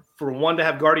for one to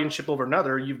have guardianship over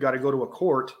another, you've got to go to a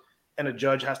court and a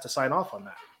judge has to sign off on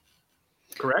that.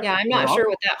 Correct? Yeah, I'm not sure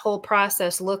what that whole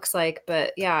process looks like,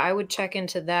 but yeah, I would check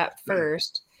into that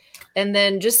first. And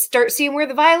then just start seeing where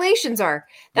the violations are.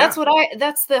 That's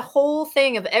that's the whole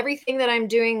thing of everything that I'm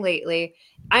doing lately.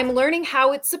 I'm learning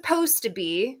how it's supposed to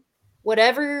be,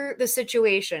 whatever the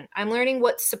situation. I'm learning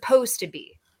what's supposed to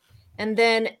be. And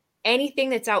then anything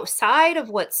that's outside of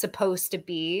what's supposed to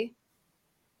be,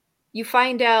 you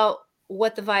find out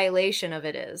what the violation of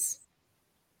it is.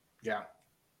 Yeah.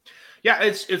 Yeah,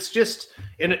 it's just,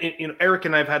 Eric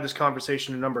and I have had this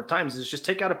conversation a number of times, is just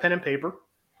take out a pen and paper,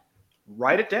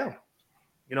 write it down.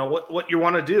 What you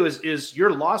want to do is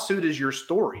your lawsuit is your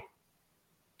story.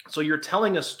 So you're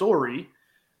telling a story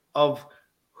of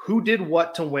who did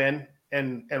what to when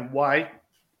and why,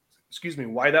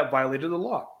 why that violated the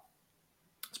law.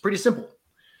 It's pretty simple.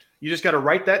 You just got to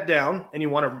write that down, and you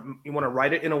want to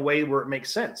write it in a way where it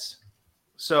makes sense.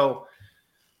 So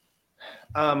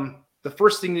the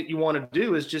first thing that you want to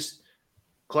do is just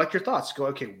collect your thoughts. Go,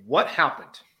 okay, what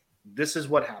happened? This is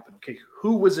what happened. Okay,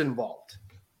 who was involved?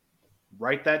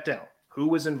 Write that down. Who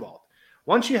was involved?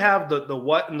 Once you have the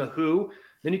what and the who,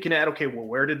 then you can add, okay, well,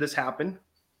 where did this happen?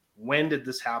 When did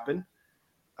this happen?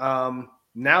 Now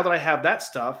that I have that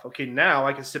stuff, okay, now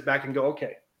I can sit back and go,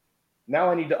 okay, now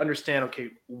I need to understand, okay,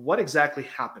 what exactly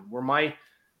happened? Were my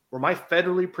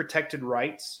federally protected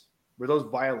rights, were those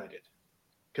violated?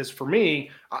 Because for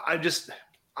me,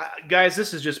 guys,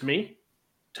 this is just me.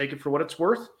 Take it for what it's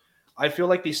worth. I feel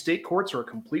like these state courts are a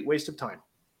complete waste of time.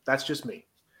 That's just me.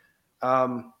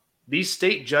 These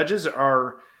state judges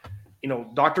are,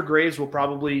 Dr. Graves will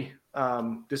probably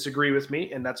disagree with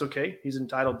me, and that's okay. He's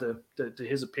entitled to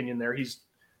his opinion there. He's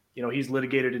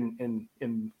litigated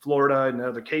in Florida and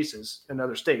other cases in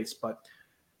other states. But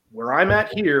where I'm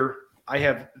at here, I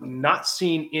have not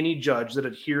seen any judge that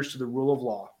adheres to the rule of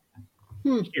law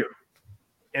here.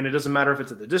 And it doesn't matter if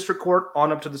it's at the district court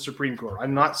on up to the Supreme Court.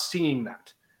 I'm not seeing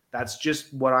that. That's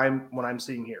just what I'm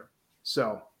seeing here.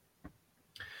 So,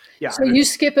 yeah. So you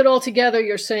skip it altogether,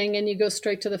 you're saying, and you go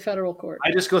straight to the federal court.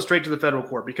 I just go straight to the federal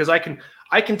court because I can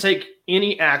take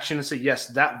any action and say, yes,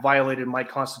 that violated my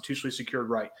constitutionally secured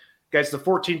right. Guys, the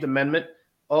 14th Amendment,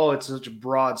 it's such a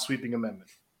broad, sweeping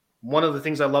amendment. One of the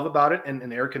things I love about it,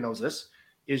 and Erica knows this,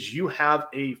 is you have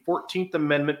a 14th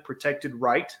Amendment protected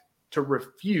right to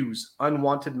refuse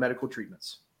unwanted medical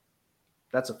treatments.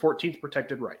 That's a 14th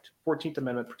protected right. 14th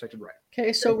Amendment protected right.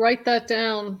 Okay, so write that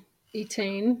down,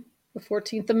 Etane, the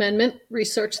 14th Amendment.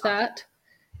 Research that.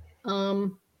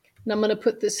 And I'm going to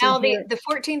put this now, in here. The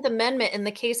 14th Amendment in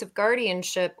the case of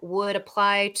guardianship would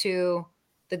apply to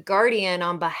the guardian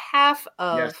on behalf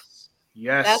of.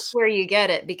 Yes. That's where you get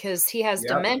it, because he has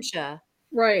dementia.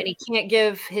 Right. And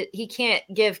he can't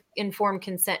give informed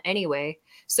consent anyway.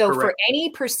 So Correct. For any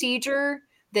procedure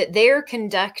that they're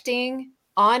conducting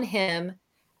on him,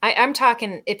 I'm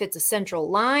talking if it's a central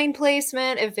line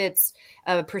placement, if it's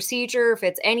a procedure, if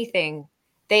it's anything,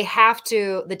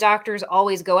 the doctors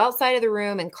always go outside of the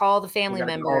room and call the family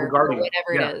member or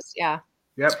whatever it is. Yeah.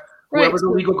 Yep. Right. Whoever the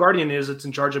legal guardian is, it's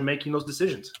in charge of making those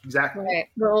decisions. Exactly. Right.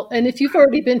 Well, and if you've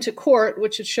already been to court,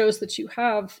 which it shows that you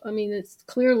have, I mean, it's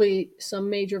clearly some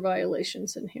major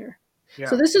violations in here. Yeah.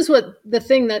 So this is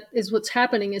what's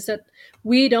happening is that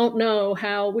we don't know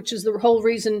how, which is the whole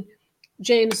reason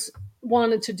James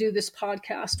wanted to do this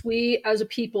podcast. We as a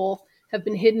people have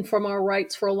been hidden from our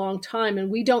rights for a long time, and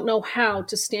we don't know how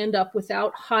to stand up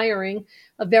without hiring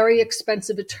a very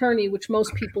expensive attorney, which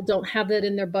most people don't have that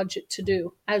in their budget to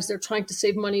do as they're trying to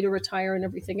save money to retire and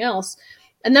everything else.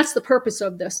 And that's the purpose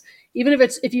of this. Even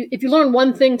if you learn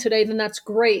one thing today, then that's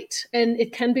great. And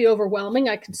it can be overwhelming.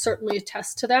 I can certainly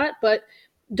attest to that, but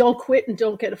don't quit and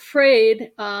don't get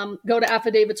afraid. Go to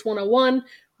Affidavits 101,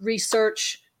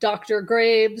 research Dr.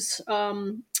 Graves,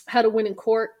 How to Win in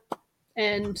Court,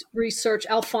 and research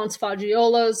Alphonse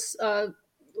Fagiola's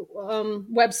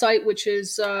website, which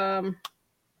is I'm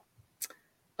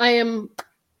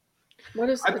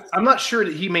not sure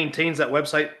that he maintains that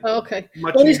website. Oh, okay.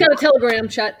 Well, he's got a Telegram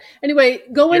chat. Anyway,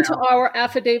 go into our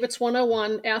Affidavits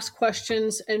 101, ask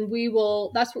questions, and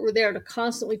that's what we're there to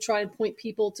constantly try and point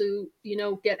people to,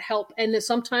 get help. And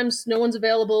sometimes no one's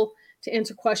available to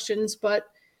answer questions, but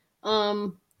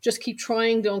just keep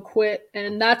trying, don't quit.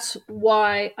 And that's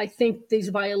why I think these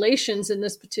violations in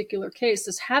this particular case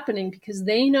is happening, because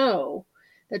they know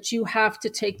that you have to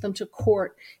take them to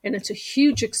court, and it's a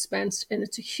huge expense, and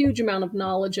it's a huge amount of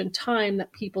knowledge and time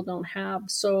that people don't have.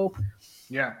 So,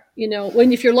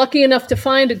 if you're lucky enough to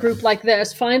find a group like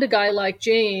this, find a guy like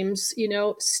James,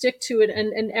 stick to it.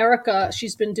 And Erica,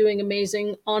 she's been doing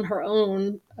amazing on her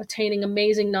own, attaining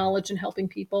amazing knowledge and helping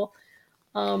people.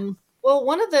 Well,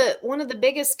 one of the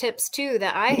biggest tips too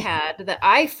that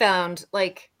I found,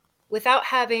 like, with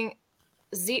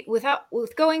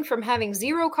going from having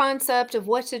zero concept of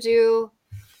what to do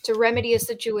to remedy a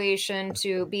situation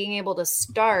to being able to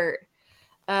start.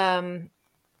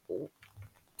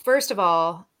 First of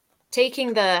all,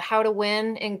 taking the How to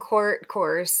Win in Court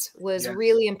course was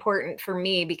really important for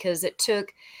me, because it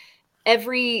took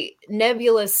every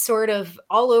nebulous sort of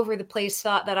all over the place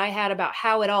thought that I had about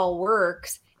how it all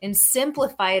works and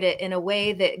simplified it in a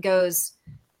way that goes,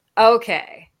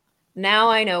 okay, now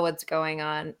I know what's going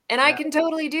on, and I can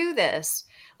totally do this.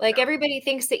 Like, everybody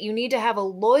thinks that you need to have a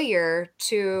lawyer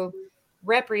to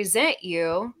represent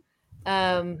you.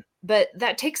 but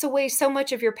that takes away so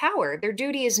much of your power. Their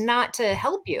duty is not to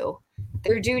help you.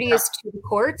 Their duty is to the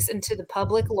courts and to the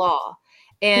public law.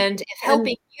 And if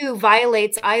helping you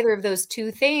violates either of those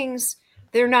two things,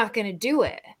 they're not going to do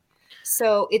it.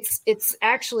 So it's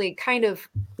actually kind of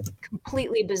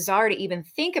completely bizarre to even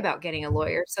think about getting a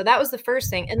lawyer. So that was the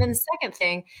first thing. And then the second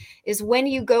thing is when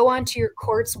you go onto your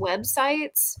court's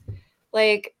websites,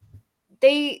 like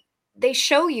they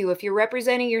show you, if you're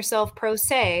representing yourself pro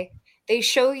se,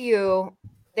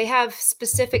 they have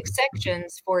specific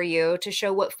sections for you to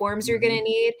show what forms you're going to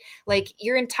need. Like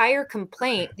your entire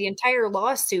complaint, the entire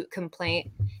lawsuit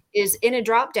complaint is in a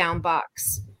drop-down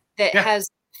box that has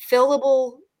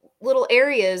fillable little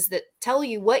areas that tell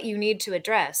you what you need to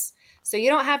address. So you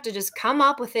don't have to just come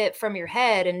up with it from your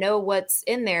head and know what's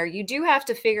in there. You do have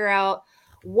to figure out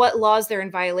what laws they're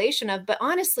in violation of. But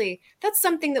honestly, that's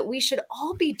something that we should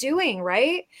all be doing,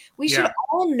 right? We should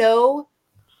all know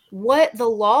what the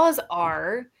laws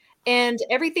are, and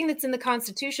everything that's in the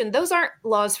Constitution. Those aren't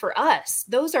laws for us.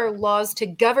 Those are laws to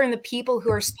govern the people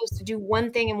who are supposed to do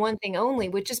one thing and one thing only,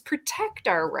 which is protect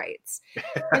our rights.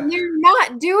 And they're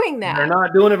not doing that. They're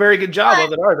not doing a very good job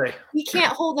of it, are they? We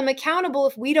can't hold them accountable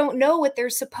if we don't know what they're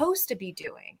supposed to be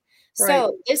doing. Right.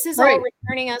 So this is all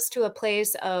returning us to a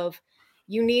place of,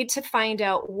 you need to find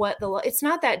out what the law. It's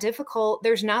not that difficult.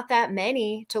 There's not that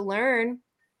many to learn.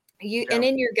 And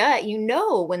in your gut, you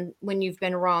know when you've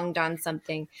been wronged on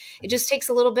something. It just takes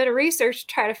a little bit of research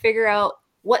to try to figure out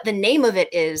what the name of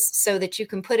it is so that you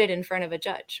can put it in front of a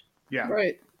judge. Yeah.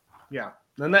 Right. Yeah.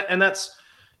 And that's,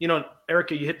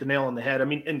 Erica, you hit the nail on the head. I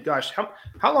mean, and gosh,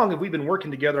 how long have we been working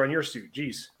together on your suit?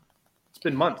 Geez. It's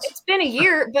been months. It's been a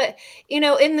year, but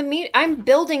I'm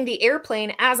building the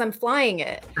airplane as I'm flying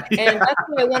it. And that's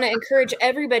what I want to encourage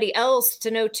everybody else to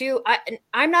know too.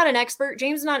 I'm not an expert.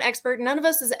 James is not an expert. None of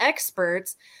us is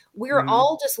experts. We're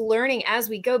all just learning as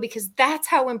we go, because that's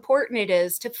how important it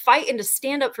is to fight and to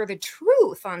stand up for the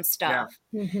truth on stuff.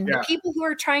 Yeah. Mm-hmm. The people who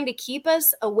are trying to keep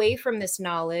us away from this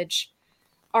knowledge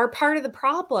are part of the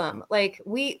problem. Like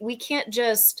we can't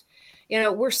just,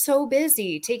 we're so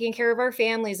busy taking care of our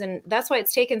families. And that's why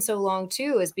it's taken so long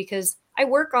too, is because I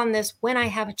work on this when I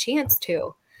have a chance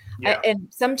to. And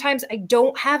sometimes I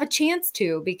don't have a chance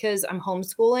to, because I'm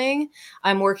homeschooling.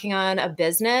 I'm working on a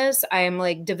business. I'm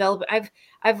like developing.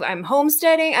 I'm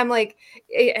homesteading. I'm like,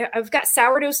 I've got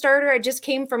sourdough starter. I just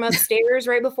came from upstairs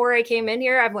right before I came in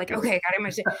here. I'm like, okay, I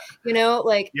got it. We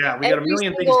got a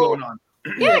million things going on.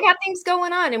 I got things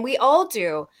going on, and we all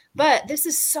do. But this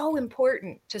is so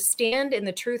important to stand in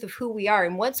the truth of who we are.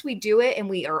 And once we do it, and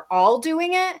we are all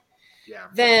doing it,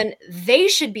 then they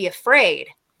should be afraid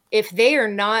if they are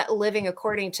not living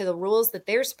according to the rules that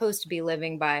they're supposed to be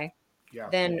living by.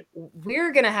 Then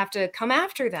we're going to have to come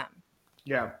after them.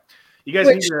 Yeah. You guys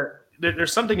need to,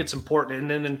 there's something that's important.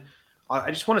 And then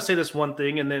I just want to say this one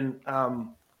thing. And then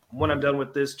when I'm done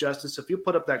with this, Justice, if you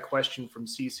put up that question from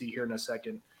CC here in a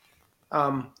second.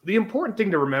 The important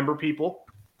thing to remember, people,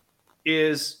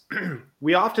 is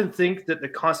we often think that the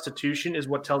Constitution is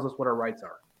what tells us what our rights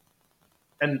are.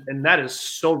 And that is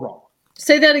so wrong.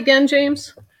 Say that again,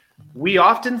 James. We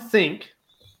often think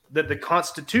that the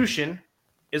Constitution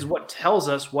is what tells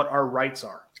us what our rights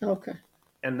are. Okay.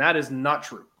 And that is not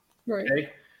true. Right. Okay?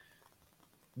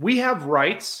 We have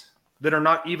rights that are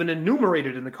not even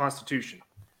enumerated in the Constitution.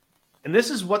 And this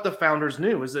is what the founders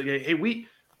knew, is that, hey,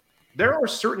 there are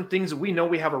certain things that we know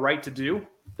we have a right to do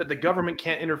that the government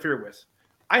can't interfere with.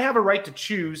 I have a right to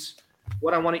choose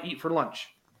what I want to eat for lunch.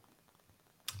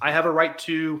 I have a right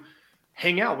to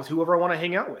hang out with whoever I want to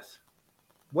hang out with.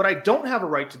 What I don't have a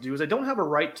right to do is I don't have a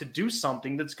right to do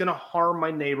something that's going to harm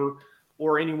my neighbor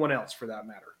or anyone else for that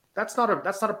matter. That's not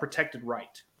a protected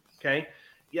right. Okay.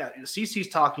 Yeah. CC's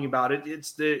talking about it.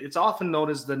 It's often known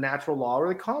as the natural law or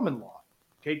the common law.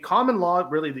 Okay. Common law,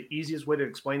 really the easiest way to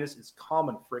explain this is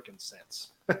common freaking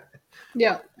sense.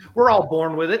 Yeah. We're all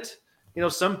born with it.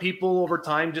 Some people over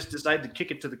time just decide to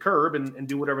kick it to the curb and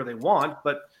do whatever they want.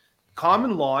 But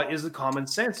common law is the common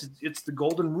sense. It's the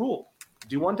golden rule.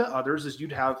 Do unto others as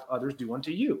you'd have others do unto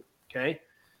you. Okay.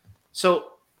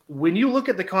 So when you look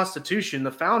at the Constitution,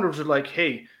 the founders are like,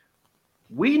 hey,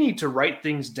 we need to write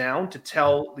things down to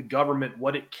tell the government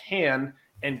what it can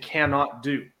and cannot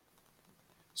do.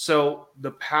 So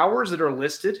the powers that are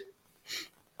listed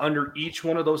under each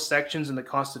one of those sections in the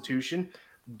Constitution,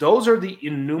 those are the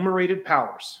enumerated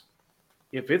powers.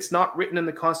 If it's not written in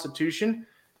the Constitution,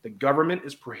 the government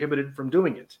is prohibited from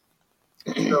doing it.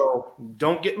 So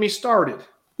don't get me started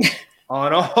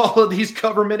on all of these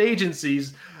government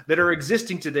agencies that are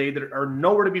existing today that are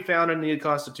nowhere to be found in the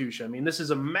Constitution. I mean, this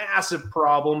is a massive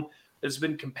problem that's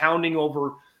been compounding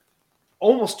over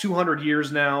almost 200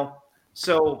 years now.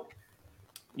 So,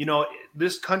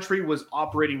 this country was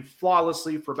operating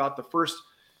flawlessly for about the first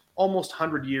almost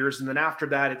 100 years. And then after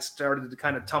that, it started to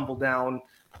kind of tumble down,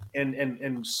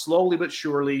 and slowly but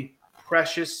surely,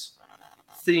 precious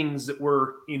things that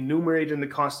were enumerated in the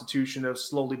Constitution have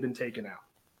slowly been taken out.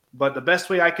 But the best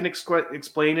way I can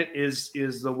explain it is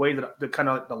the way that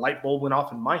the light bulb went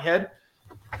off in my head.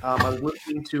 I was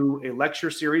listening to a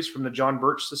lecture series from the John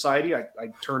Birch Society. I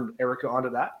turned Erica onto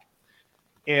that.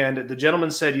 And the gentleman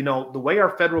said, the way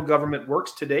our federal government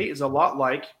works today is a lot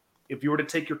like if you were to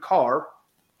take your car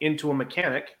into a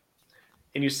mechanic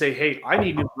and you say, hey, I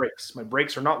need new brakes. My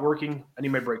brakes are not working. I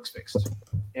need my brakes fixed.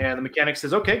 And the mechanic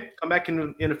says, okay, come back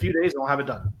in a few days and I'll have it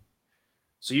done.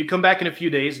 So you come back in a few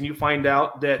days and you find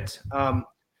out that,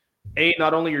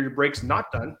 not only are your brakes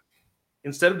not done,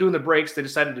 instead of doing the brakes, they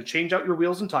decided to change out your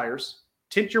wheels and tires,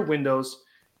 tint your windows,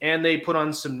 and they put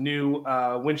on some new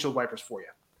windshield wipers for you.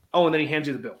 Oh, and then he hands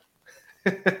you the bill.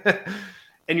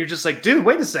 And you're just like, dude,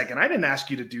 wait a second. I didn't ask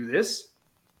you to do this.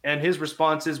 And his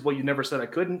response is, well, you never said I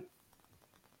couldn't.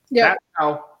 Yeah.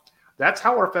 That's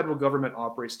how our federal government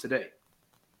operates today.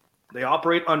 They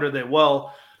operate under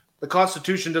the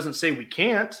Constitution doesn't say we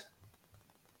can't.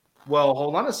 Well,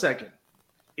 hold on a second.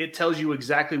 It tells you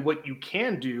exactly what you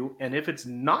can do. And if it's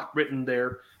not written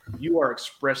there, you are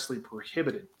expressly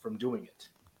prohibited from doing it.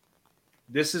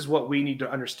 This is what we need to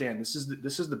understand. This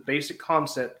is the basic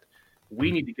concept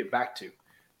we need to get back to.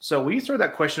 So will you throw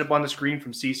that question up on the screen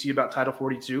from Cece about Title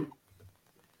 42?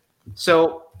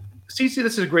 So Cece,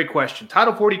 this is a great question.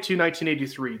 Title 42,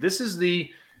 1983. This is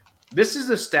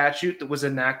the statute that was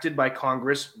enacted by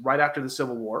Congress right after the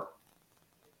Civil War,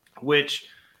 which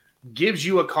gives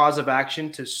you a cause of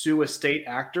action to sue a state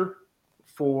actor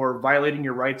for violating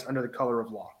your rights under the color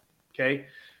of law. Okay.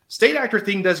 State actor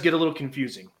thing does get a little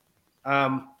confusing.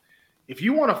 If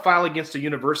you want to file against a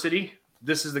university,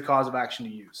 this is the cause of action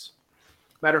to use.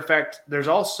 Matter of fact, there's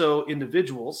also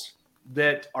individuals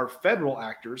that are federal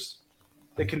actors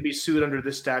that can be sued under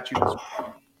this statute as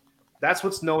well. That's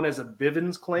what's known as a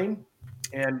Bivens claim.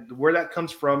 And where that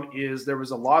comes from is there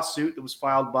was a lawsuit that was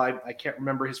filed by, I can't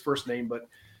remember his first name, but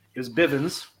it was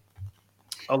Bivens,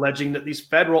 alleging that these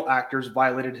federal actors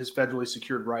violated his federally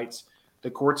secured rights. The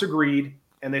courts agreed,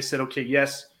 and they said, okay,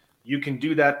 yes, you can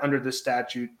do that under this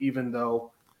statute, even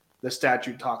though the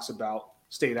statute talks about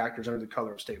state actors under the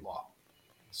color of state law.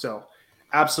 So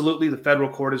absolutely, the federal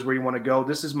court is where you want to go.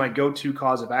 This is my go-to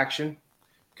cause of action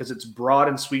because it's broad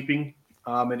and sweeping,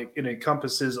 and it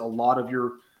encompasses a lot of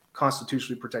your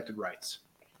constitutionally protected rights.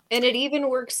 And it even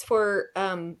works for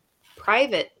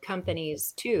private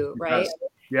companies too, right?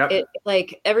 Yeah.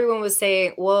 Like everyone was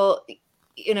saying, well,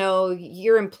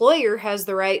 your employer has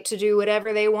the right to do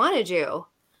whatever they want to do.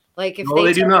 Like if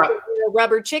they do not wear a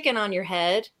rubber chicken on your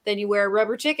head, then you wear a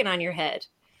rubber chicken on your head.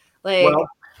 Well,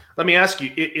 let me ask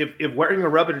you, if wearing a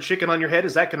rubber chicken on your head,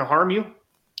 is that going to harm you?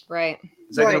 Right.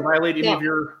 Is that going to violate any of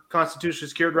your constitutionally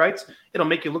secured rights? It'll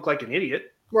make you look like an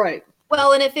idiot. Right.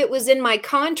 Well, and if it was in my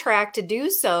contract to do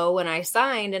so when I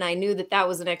signed and I knew that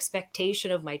was an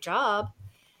expectation of my job,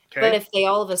 okay. But if they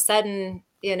all of a sudden,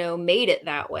 made it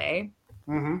that way,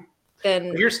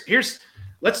 then here's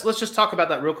let's just talk about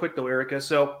that real quick though, Erica.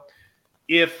 So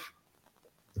if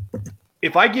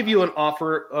I give you an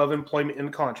offer of employment in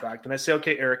the contract and I say,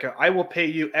 okay, Erica, I will pay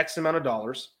you X amount of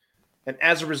dollars. And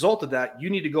as a result of that, you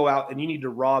need to go out and you need to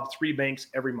rob 3 banks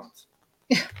every month.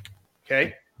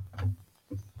 Okay.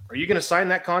 Are you going to sign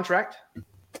that contract?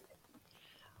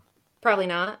 Probably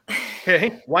not.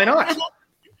 Okay. Why not?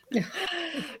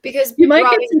 Because you might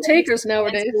get some takers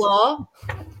nowadays. Law.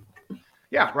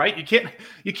 Yeah, right.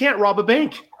 You can't rob a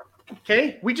bank.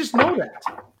 Okay. We just know that.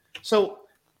 So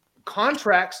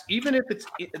contracts, even if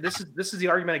this is the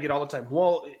argument I get all the time.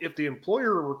 Well, if the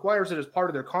employer requires it as part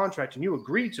of their contract and you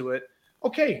agree to it,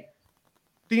 okay.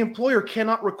 The employer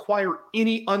cannot require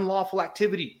any unlawful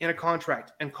activity in a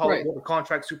contract and call it what the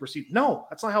contract supersedes. No,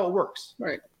 that's not how it works.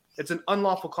 Right. It's an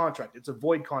unlawful contract. It's a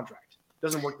void contract. It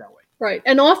doesn't work that way. Right.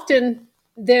 And often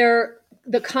the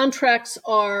contracts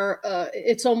are,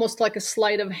 it's almost like a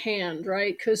sleight of hand,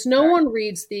 right? Because no one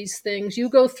reads these things. You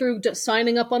go through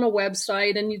signing up on a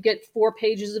website and you get 4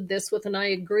 pages of this with an I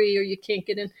agree, or you can't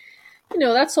get in.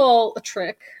 That's all a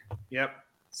trick. Yep.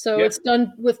 So it's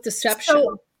done with deception.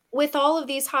 So with all of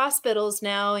these hospitals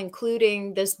now,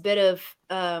 including this bit of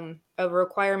a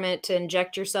requirement to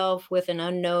inject yourself with an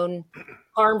unknown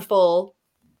harmful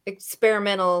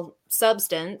experimental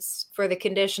substance for the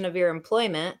condition of your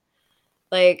employment,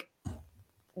 like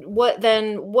what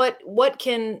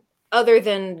can, other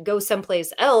than go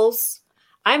someplace else,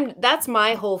 That's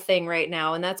my whole thing right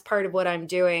now. And that's part of what I'm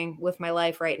doing with my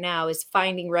life right now is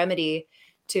finding remedy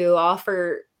to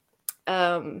offer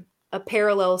a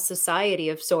parallel society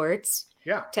of sorts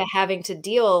to having to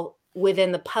deal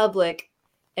within the public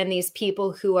and these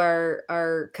people who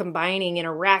are combining in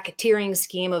a racketeering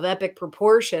scheme of epic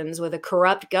proportions with a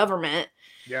corrupt government.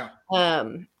 Yeah.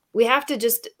 We have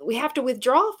to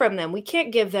withdraw from them. We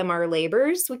can't give them our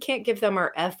labors. We can't give them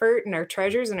our effort and our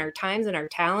treasures and our times and our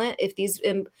talent if these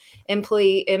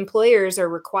employers are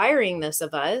requiring this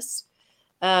of us.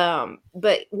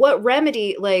 But what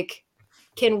remedy, like,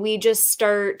 can we just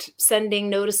start sending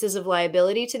notices of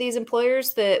liability to these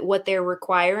employers that what they're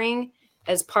requiring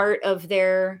as part of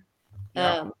their,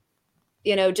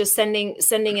 just sending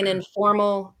an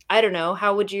informal, I don't know,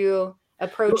 how would you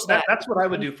approach that? That's what I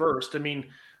would do first. I mean,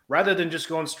 rather than just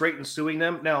going straight and suing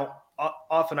them. Now,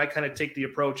 often I kind of take the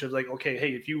approach of like, okay,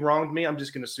 hey, if you wronged me, I'm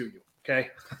just going to sue you. Okay.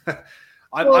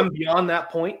 I'm beyond that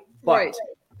point, but. Right.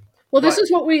 Well, this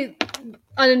is what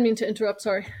I didn't mean to interrupt.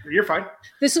 Sorry. You're fine.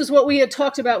 This is what we had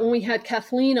talked about when we had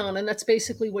Kathleen on, and that's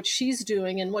basically what she's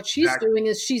doing. And what she's doing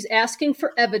is she's asking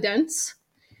for evidence,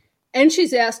 and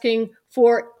she's asking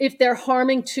for if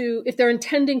they're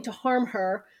intending to harm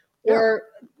her or,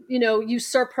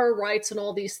 usurp her rights and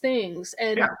all these things.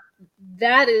 And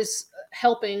that is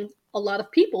helping a lot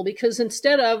of people because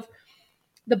instead of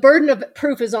the burden of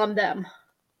proof is on them.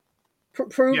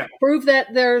 Prove that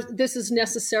this is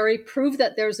necessary. Prove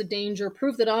that there's a danger.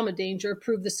 Prove that I'm a danger.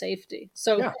 Prove the safety.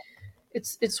 So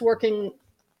it's working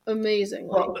amazingly.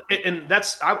 Well, and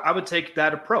that's I would take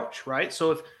that approach, right?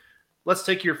 So let's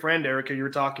take your friend Erica you were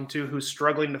talking to who's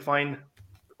struggling to find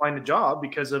a job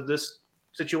because of this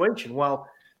situation. Well,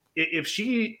 if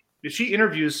she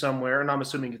interviews somewhere, and I'm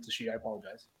assuming it's a she, I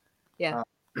apologize. Yeah.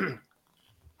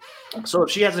 So if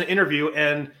she has an interview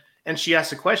and she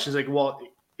asks the questions like, well,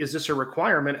 is this a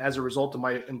requirement as a result of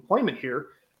my employment here?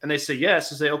 And they say yes.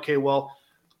 And say, okay, well,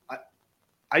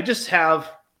 I just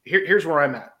have here's where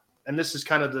I'm at, and this is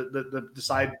kind of the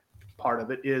side part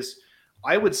of it is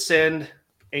I would send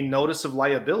a notice of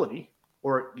liability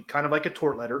or kind of like a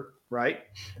tort letter, right?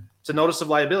 It's a notice of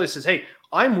liability. It says, hey,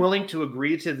 I'm willing to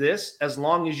agree to this as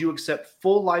long as you accept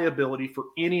full liability for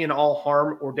any and all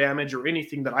harm or damage or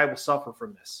anything that I will suffer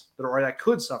from this, or I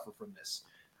could suffer from this.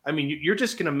 I mean, you're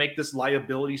just going to make this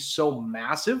liability so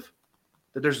massive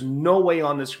that there's no way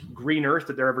on this green earth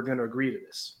that they're ever going to agree to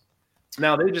this.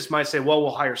 Now, they just might say, well,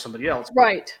 we'll hire somebody else.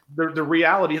 Right. The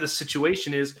reality of the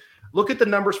situation is, look at the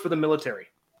numbers for the military,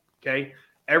 okay?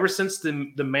 Ever since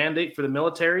the mandate for the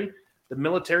military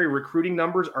recruiting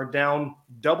numbers are down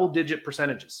double-digit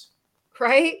percentages.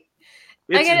 Right?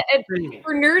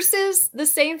 For nurses, the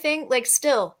same thing. Like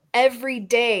still, every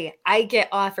day, I get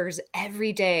offers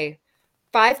every day.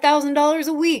 $5,000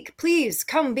 a week. Please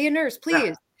come be a nurse,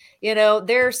 please. Yeah.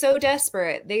 They're so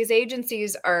desperate. These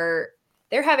agencies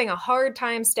they're having a hard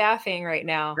time staffing right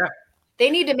now. Yeah. They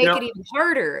need to make it even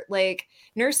harder. Like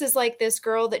nurses like this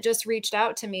girl that just reached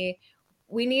out to me,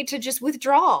 we need to just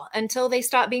withdraw until they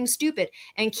stop being stupid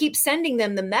and keep sending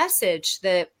them the message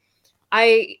that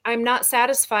I'm not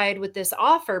satisfied with this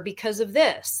offer because of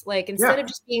this. Like instead of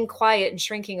just being quiet and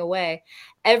shrinking away,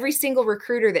 every single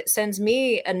recruiter that sends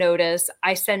me a notice,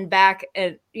 I send back,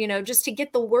 just to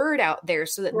get the word out there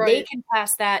so that they can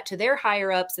pass that to their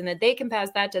higher ups and that they can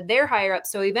pass that to their higher ups.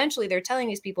 So eventually they're telling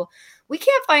these people, we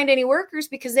can't find any workers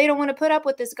because they don't want to put up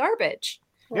with this garbage.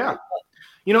 Yeah.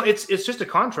 It's just a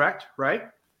contract, right?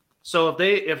 So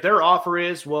if their offer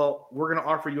is, well, we're going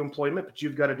to offer you employment, but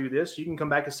you've got to do this, you can come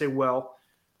back and say, well,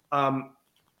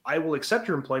 I will accept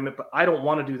your employment, but I don't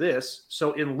want to do this.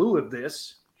 So in lieu of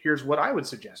this, here's what I would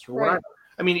suggest. Or what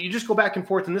you just go back and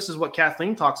forth, and this is what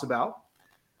Kathleen talks about.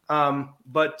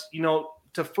 But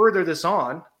to further this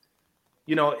on,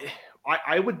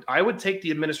 I would take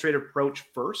the administrative approach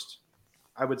first.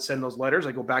 I would send those letters.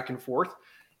 I go back and forth.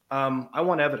 I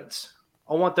want evidence.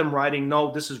 I want them writing, no,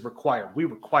 this is required. We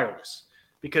require this.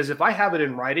 Because if I have it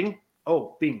in writing,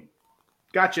 bing,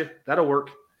 gotcha, that'll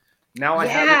work. Now I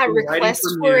have it in request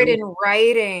for it in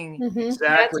writing. Mm-hmm.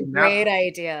 Exactly. That's a great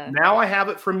idea. Now I have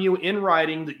it from you in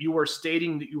writing that you are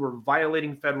stating that you are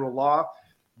violating federal law.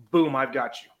 Boom, I've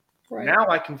got you. Right. Now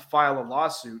I can file a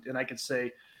lawsuit and I can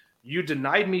say, you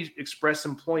denied me express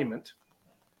employment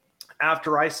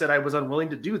after I said I was unwilling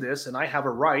to do this, and I have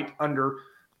a right under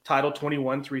Title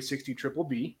 21, 360 triple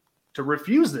B to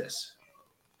refuse this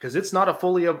because it's not a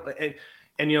fully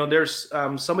and there's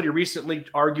somebody recently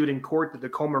argued in court that the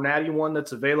Comirnaty one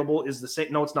that's available is the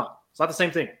same. No, it's not. It's not the same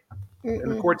thing. Mm-mm.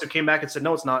 And the courts have came back and said,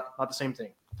 no, it's not the same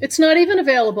thing. It's not even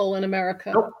available in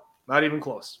America. Nope, not even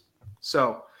close.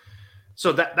 So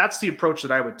So that's the approach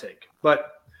that I would take.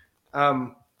 But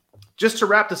just to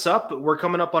wrap this up, we're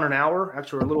coming up on an hour.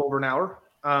 Actually, we're a little over an hour.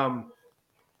 I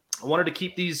wanted to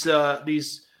keep these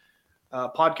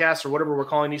podcasts, or whatever we're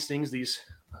calling these things.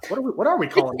 What are we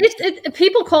calling these?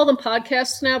 People call them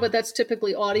podcasts now, but that's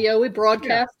typically audio. We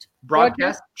broadcast. Yeah.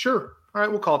 Broadcast? Sure. All right,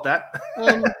 we'll call it that.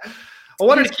 I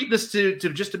wanted to keep this to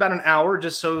just about an hour,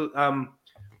 just so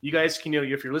you guys can,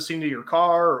 if you're listening to your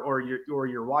car or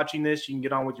you're watching this, you can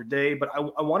get on with your day. But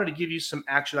I wanted to give you some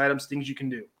action items, things you can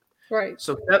do. Right.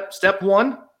 So step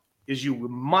one is you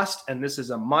must, and this is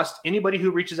a must. Anybody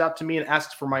who reaches out to me and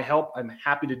asks for my help, I'm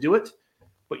happy to do it.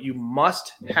 But you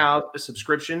must have a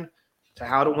subscription to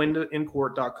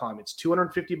howtowincourt.com. It's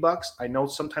 $250. I know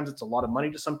sometimes it's a lot of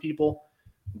money to some people.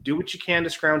 Do what you can to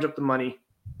scrounge up the money.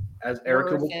 As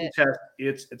Erica will contest,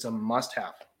 it's a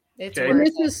must-have. It's okay?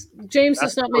 And James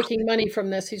is not making money from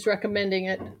this. He's recommending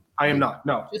it. I am not.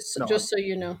 No. Just so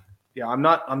you know. Yeah, I'm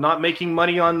not making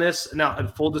money on this. Now, in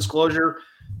full disclosure,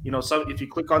 so if you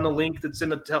click on the link that's in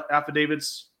the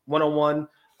affidavits 101,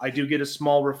 I do get a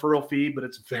small referral fee, but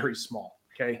it's very small.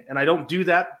 Okay, and I don't do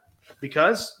that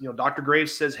because Dr.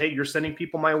 Graves says, "Hey, you're sending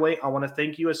people my way. I want to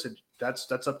thank you." I said,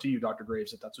 "That's up to you, Dr.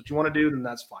 Graves. If that's what you want to do, then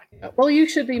that's fine." Well, you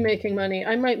should be making money.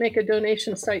 I might make a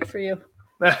donation site for you.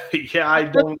 Yeah, I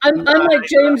don't. I'm like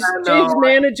James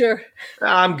manager.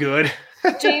 I'm good.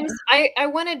 James, I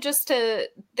wanted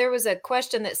there was a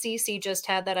question that Cece just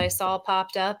had that I saw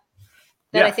popped up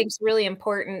that I think is really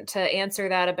important to answer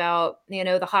that about,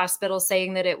 the hospital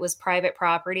saying that it was private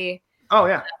property. Oh,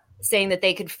 yeah. Saying that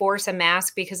they could force a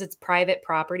mask because it's private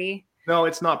property. No,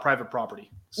 it's not private property.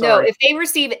 Sorry. No, if they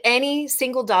receive any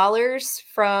single dollars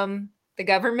from the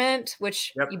government,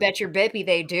 which you bet your bippy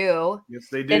they do. Yes,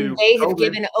 they do. Then they have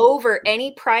given over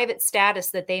any private status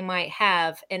that they might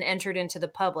have and entered into the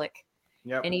public.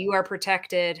 Yep. And you are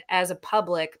protected as a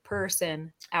public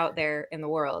person out there in the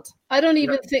world. I don't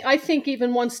even think, I think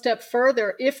even one step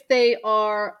further, if they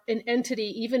are an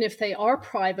entity, even if they are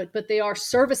private, but they are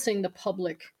servicing the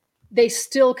public, they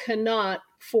still cannot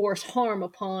force harm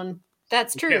upon.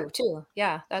 That's true too.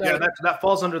 Yeah. That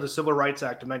falls under the Civil Rights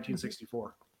Act of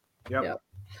 1964. Yep.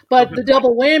 But the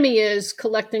double whammy is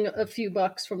collecting a few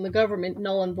bucks from the government,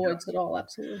 null and voids it all.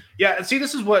 Absolutely. Yeah. And see,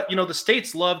 this is what, the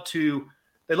states love to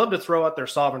throw out their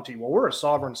sovereignty. Well, we're a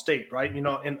sovereign state, right?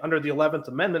 And under the 11th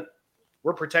Amendment,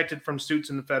 we're protected from suits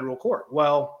in the federal court.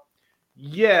 Well,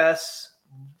 yes,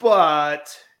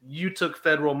 but you took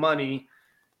federal money.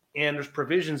 And there's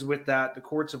provisions with that. The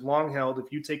courts have long held if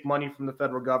you take money from the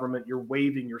federal government, you're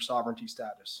waiving your sovereignty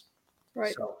status.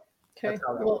 Right. So, okay.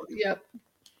 Well, yep.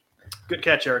 Good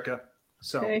catch, Erica.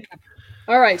 So, okay.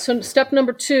 All right. So step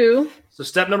number 2. So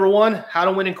step number 1, how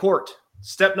to win in court.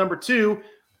 Step number 2,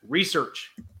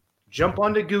 research. Jump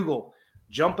onto Google.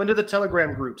 Jump into the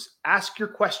Telegram groups. Ask your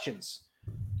questions.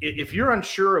 If you're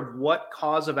unsure of what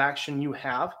cause of action you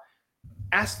have,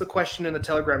 ask the question in the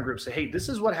Telegram group. Say, hey, this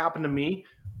is what happened to me.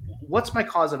 What's my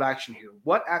cause of action here?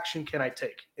 What action can I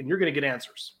take? And you're going to get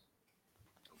answers.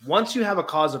 Once you have a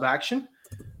cause of action,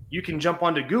 you can jump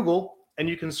onto Google and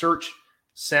you can search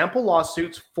sample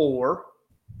lawsuits for,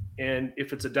 and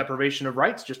if it's a deprivation of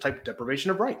rights, just type deprivation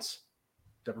of rights,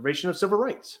 deprivation of civil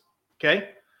rights. Okay.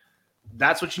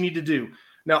 That's what you need to do.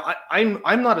 Now,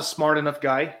 I'm not a smart enough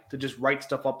guy to just write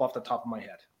stuff up off the top of my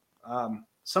head.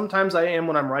 Sometimes I am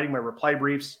when I'm writing my reply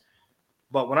briefs.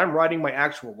 But when I'm writing my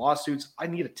actual lawsuits, I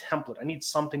need a template. I need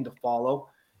something to follow.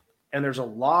 And there's a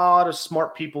lot of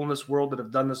smart people in this world that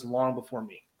have done this long before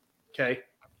me. Okay.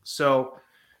 So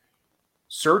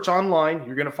search online.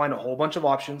 You're going to find a whole bunch of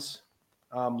options.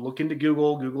 Look into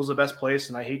Google. Google's the best place.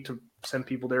 And I hate to send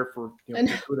people there for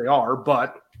who they are,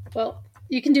 but. Well,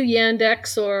 you can do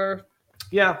Yandex or.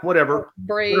 Yeah, whatever.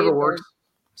 Brave whatever works. Or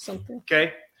something.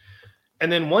 Okay.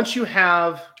 And then once you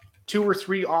have two or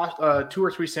three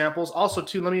samples. Also,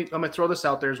 I'm going to throw this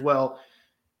out there as well.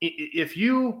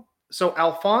 So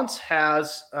Alphonse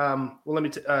has,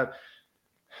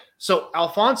 so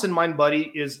Alphonse and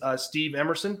MindBuddy is Steve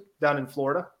Emerson down in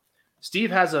Florida.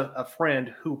 Steve has a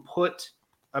friend who put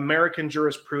American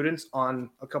jurisprudence on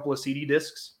a couple of CD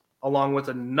discs, along with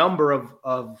a number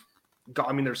of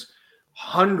there's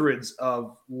hundreds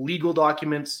of legal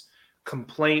documents,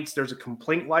 complaints. There's a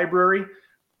complaint library.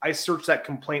 I search that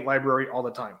complaint library all the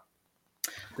time.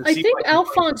 I think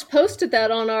Alphonse posted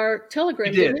that on our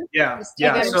Telegram. He did. Yeah.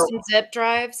 So, zip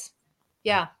drives.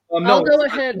 Yeah. I'll go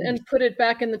ahead and put it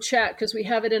back in the chat because we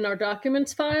have it in our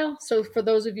documents file. So for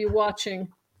those of you watching.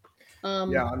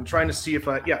 I'm trying to see if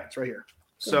it's right here.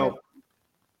 So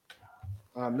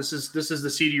this is the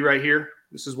CD right here.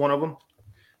 This is one of them.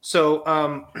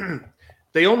 So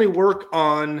they only work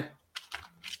on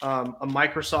a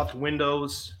Microsoft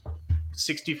Windows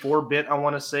 64-bit, I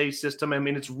want to say, system. I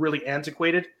mean, it's really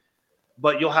antiquated,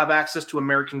 but you'll have access to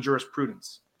American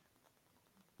jurisprudence.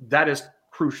 That is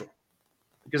crucial,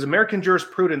 because American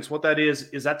jurisprudence, what that is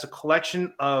that's a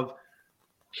collection of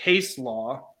case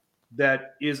law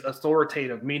that is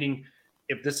authoritative, meaning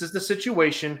if this is the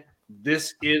situation,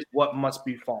 this is what must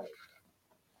be followed.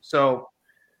 So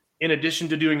in addition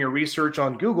to doing your research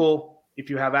on Google, if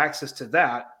you have access to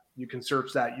that, you can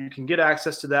search that. You can get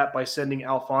access to that by sending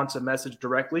Alphonse a message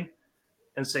directly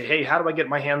and say, hey, how do I get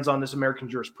my hands on this American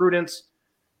jurisprudence?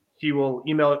 He will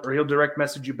email it, or he'll direct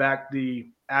message you back the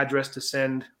address to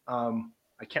send.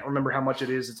 I can't remember how much it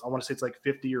is. I want to say it's like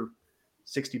 50 or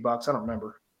 $60. I don't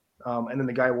remember. And then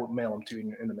the guy will mail them to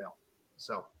you in the mail.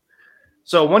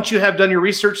 So once you have done your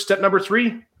research, step number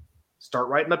 3, start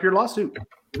writing up your lawsuit.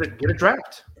 Get a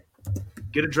draft.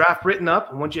 Get a draft written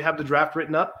up. And once you have the draft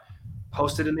written up,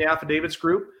 post it in the affidavits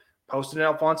group, post it in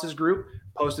Alphonse's group,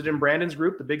 post it in Brandon's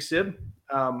group, the Big Sib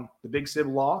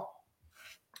Law,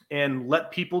 and let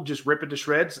people just rip it to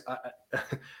shreds.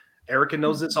 Erica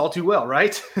knows this all too well,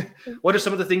 right? What are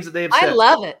some of the things that they have said? I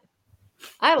love it.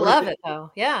 I love it,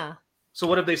 though. Yeah. So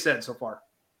what have they said so far?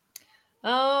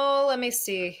 Oh, let me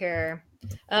see here.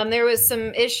 There was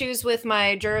some issues with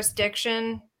my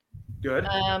jurisdiction. Good.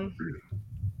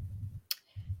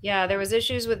 Yeah, there was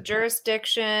issues with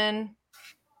jurisdiction.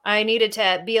 I needed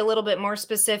to be a little bit more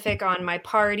specific on my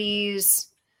parties.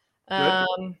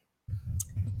 And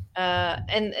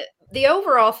the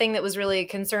overall thing that was really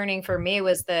concerning for me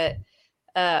was that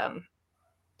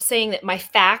saying that my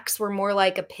facts were more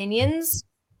like opinions.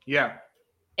 Yeah.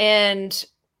 And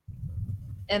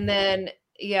then,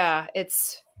 yeah,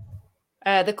 it's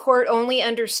the court only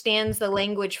understands the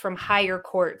language from higher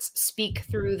courts. Speak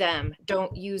through them.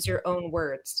 Don't use your own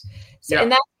words. So, Yeah.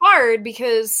 And that's hard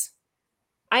because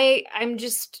I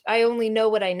only know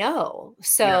what I know.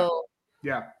 So,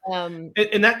 yeah. And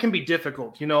that can be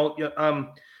difficult,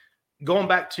 going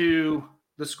back to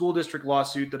the school district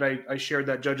lawsuit that I shared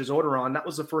that judge's order on. That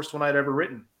was the first one I'd ever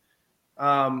written.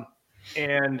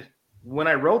 And when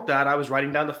I wrote that, I was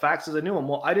writing down the facts as I knew them.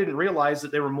 Well, I didn't realize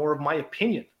that they were more of my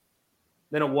opinion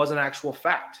than it was an actual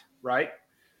fact, right?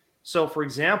 So, for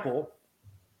example,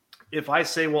 if I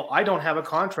say, well, I don't have a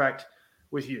contract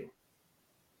with you.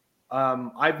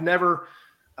 I've never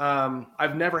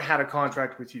had a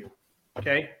contract with you.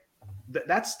 Okay.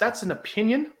 That's an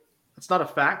opinion. That's not a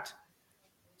fact.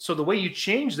 So the way you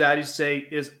change that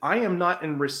is I am not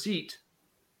in receipt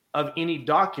of any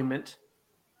document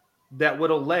that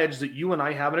would allege that you and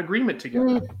I have an agreement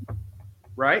together.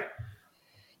 Right?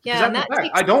 Yeah. That's a fact.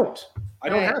 I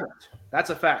don't have it. That's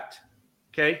a fact.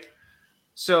 Okay.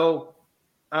 So,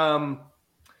 Etain,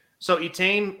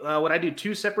 would I do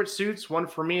 2 separate suits, one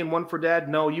for me and one for Dad?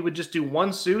 No, you would just do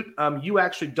one suit. You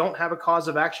actually don't have a cause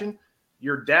of action.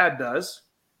 Your dad does,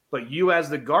 but you as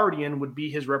the guardian would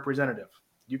be his representative.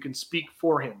 You can speak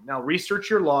for him. Now, research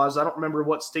your laws. I don't remember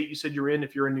what state you said you're in,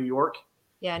 if you're in New York.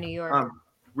 Yeah, New York.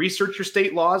 Research your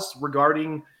state laws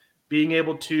regarding being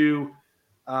able to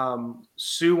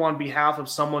sue on behalf of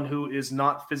someone who is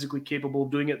not physically capable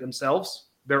of doing it themselves.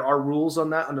 There are rules on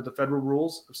that under the federal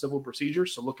rules of civil procedure.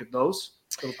 So look at those.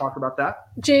 We'll talk about that.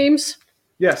 James?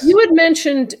 Yes. You had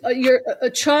mentioned a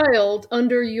child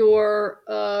under your,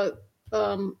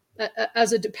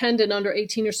 as a dependent under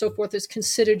 18 or so forth is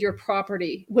considered your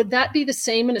property. Would that be the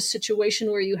same in a situation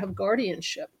where you have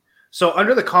guardianship? So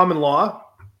under the common law,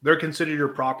 they're considered your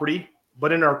property.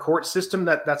 But in our court system,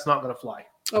 that's not going to fly.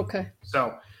 Okay.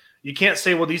 So you can't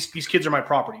say, well, these kids are my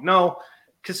property. No,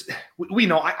 because we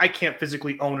know I can't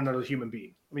physically own another human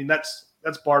being. I mean, that's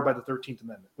barred by the 13th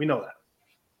Amendment. We know that.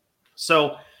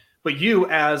 So, but you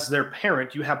as their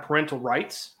parent, you have parental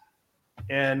rights.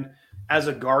 And as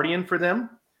a guardian for them,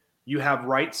 you have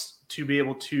rights to be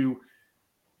able to,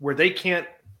 where they can't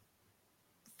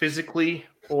physically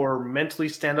or mentally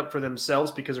stand up for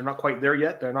themselves because they're not quite there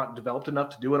yet. They're not developed enough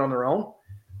to do it on their own.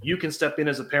 You can step in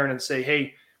as a parent and say,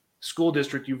 hey, school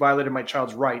district, you violated my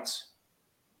child's rights.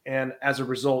 And as a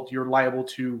result, you're liable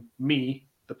to me,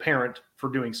 the parent, for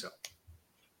doing so.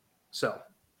 So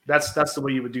that's the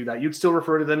way you would do that. You'd still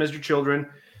refer to them as your children.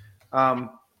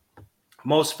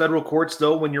 Most federal courts,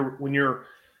 though, when you're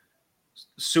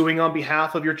suing on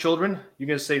behalf of your children, you're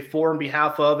going to say for on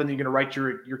behalf of, and you're going to write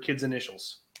your kids'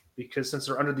 initials. Because since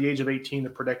they're under the age of 18,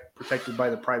 they're protected by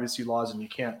the privacy laws, and you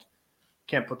can't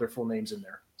put their full names in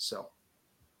there. So,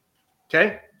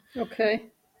 okay. Okay.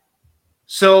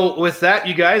 So with that,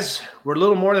 you guys, we're a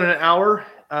little more than an hour.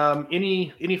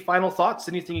 Any final thoughts?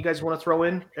 Anything you guys want to throw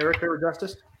in, Erica or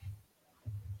Justice?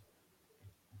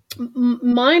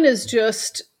 Mine is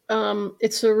just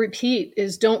it's a repeat,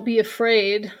 is don't be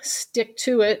afraid, stick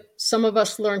to it. Some of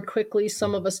us learn quickly,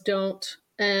 some of us don't.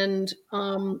 And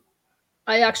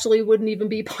I actually wouldn't even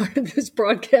be part of this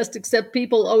broadcast, except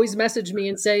people always message me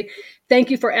and say,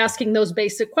 thank you for asking those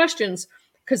basic questions,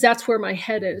 because that's where my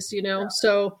head is,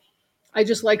 So I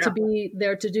just like to be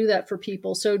there to do that for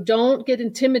people. So don't get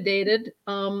intimidated.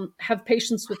 Have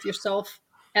patience with yourself.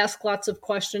 Ask lots of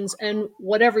questions, and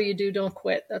whatever you do, don't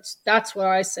quit. That's what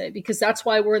I say, because that's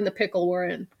why we're in the pickle we're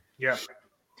in. Yeah.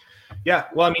 Yeah.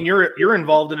 Well, I mean, you're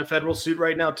involved in a federal suit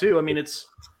right now too. I mean, it's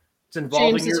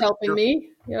involving James is helping me.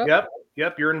 Yep.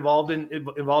 You're involved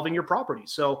involving your property.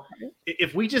 So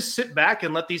if we just sit back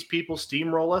and let these people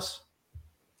steamroll us,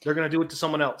 they're going to do it to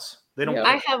someone else. They don't.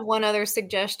 I have one other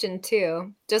suggestion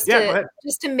too, just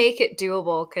to make it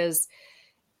doable, because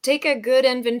take a good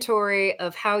inventory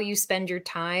of how you spend your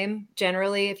time.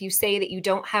 Generally, if you say that you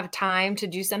don't have time to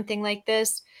do something like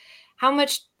this,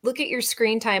 look at your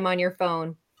screen time on your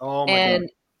phone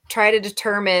and try to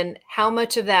determine how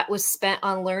much of that was spent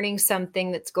on learning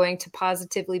something that's going to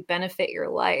positively benefit your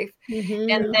life. Mm-hmm.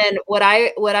 And then what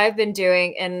I've been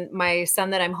doing, and my son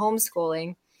that I'm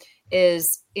homeschooling,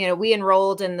 is, we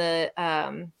enrolled in the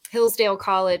Hillsdale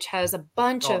College has a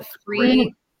bunch of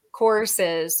free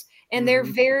courses, and they're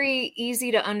very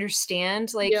easy to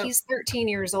understand. Like he's 13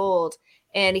 years old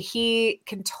and he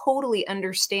can totally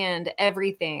understand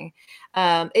everything.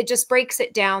 It just breaks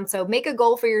it down. So make a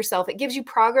goal for yourself. It gives you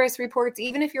progress reports,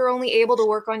 even if you're only able to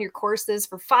work on your courses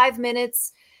for 5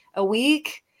 minutes a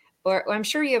week, or I'm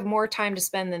sure you have more time to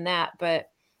spend than that, but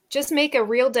just make a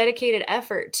real dedicated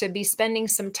effort to be spending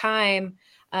some time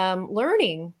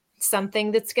learning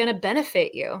something that's going to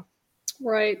benefit you.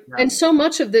 Right. And so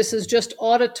much of this is just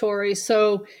auditory.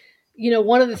 So,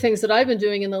 one of the things that I've been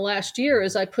doing in the last year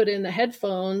is I put in the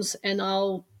headphones, and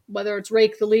I'll, whether it's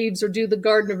rake the leaves or do the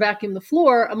garden or vacuum the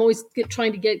floor, I'm always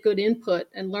trying to get good input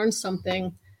and learn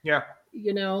something. Yeah.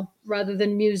 Rather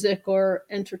than music or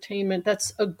entertainment.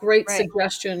 That's a great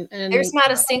suggestion. And there's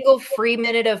not a single free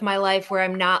minute of my life where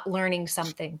I'm not learning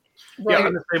something. Right. Yeah,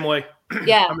 I'm the same way.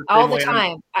 Yeah, all the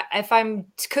time. If I'm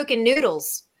cooking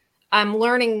noodles, I'm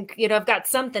learning, I've got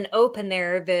something open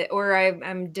there or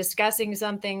I'm discussing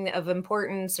something of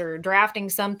importance or drafting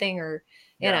something or,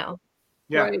 Yeah.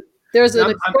 Right. There's an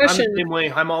expression. I'm the same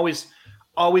way. I'm always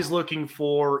looking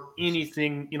for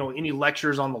anything, any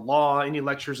lectures on the law, any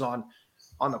lectures on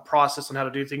the process on how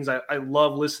to do things. I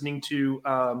love listening to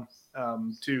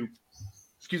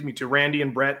Randy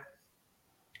and Brett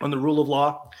on the rule of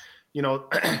law.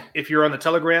 If you're on the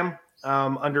Telegram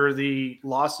under the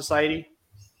Law Society,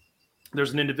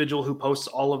 there's an individual who posts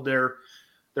all of their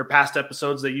past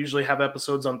episodes. They usually have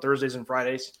episodes on Thursdays and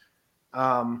Fridays.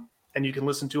 And you can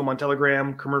listen to them on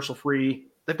Telegram, commercial free.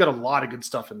 They've got a lot of good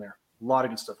stuff in there. A lot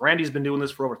of good stuff. Randy's been doing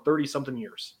this for over 30 something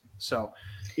years. So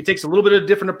it takes a little bit of a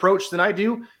different approach than I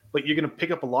do, but you're going to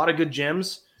pick up a lot of good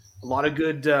gems, a lot of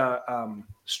good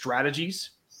strategies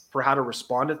for how to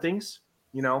respond to things.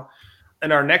 In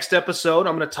our next episode,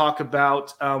 I'm going to talk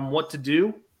about what to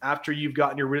do after you've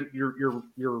gotten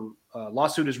your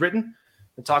lawsuit is written,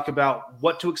 and talk about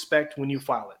what to expect when you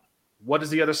file it. What is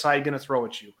the other side going to throw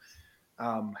at you?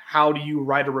 How do you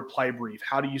write a reply brief?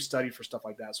 How do you study for stuff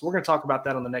like that? So we're going to talk about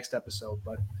that on the next episode.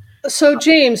 But so,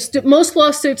 James, most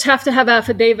lawsuits have to have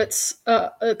affidavits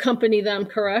accompany them,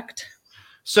 correct?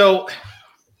 So,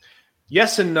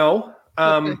 yes and no.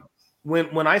 Okay.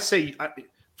 When I say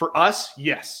for us,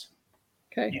 yes.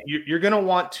 Okay. You're going to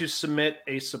want to submit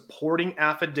a supporting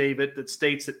affidavit that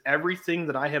states that everything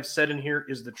that I have said in here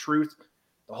is the truth,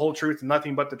 the whole truth,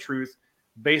 nothing but the truth,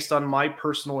 based on my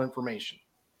personal information.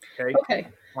 Okay.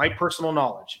 My personal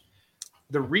knowledge.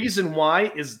 The reason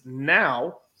why is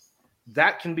now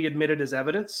that can be admitted as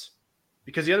evidence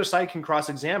because the other side can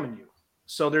cross-examine you.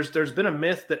 So there's been a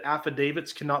myth that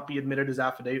affidavits cannot be admitted as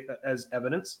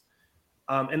evidence.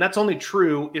 And that's only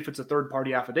true if it's a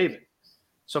third-party affidavit.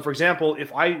 So, for example,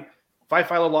 if I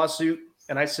file a lawsuit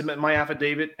and I submit my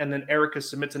affidavit and then Erica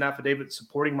submits an affidavit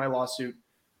supporting my lawsuit,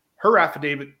 her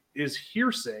affidavit is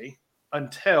hearsay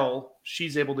until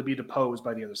she's able to be deposed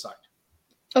by the other side.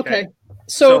 Okay.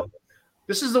 So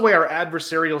this is the way our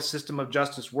adversarial system of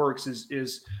justice works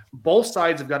is both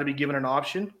sides have got to be given an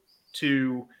option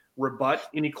to rebut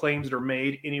any claims that are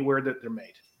made anywhere that they're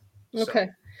made. Okay.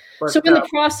 So in the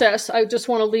process, I just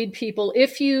want to lead people.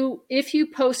 If you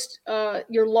post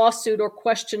your lawsuit or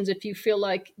questions, if you feel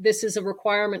like this is a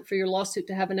requirement for your lawsuit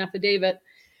to have an affidavit,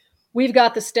 we've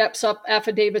got the steps up,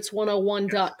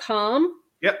 affidavits101.com.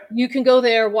 Yep. You can go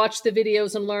there, watch the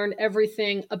videos, and learn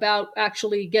everything about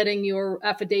actually getting your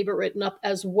affidavit written up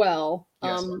as well.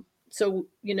 Yes. So,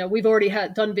 we've already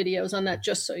done videos on that,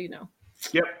 just so you know.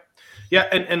 Yep. Yeah.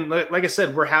 And like I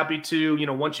said, we're happy to,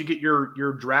 once you get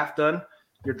your draft done,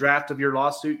 your draft of your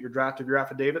lawsuit, your draft of your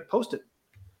affidavit, post it.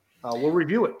 We'll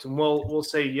review it and we'll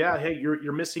say, yeah, hey,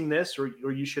 you're missing this, or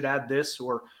you should add this,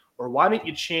 or why don't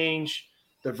you change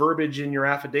the verbiage in your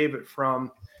affidavit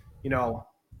from,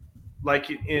 like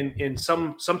in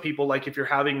some people, like if you're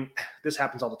having, this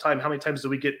happens all the time. How many times do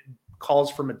we get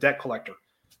calls from a debt collector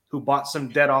who bought some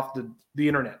debt off the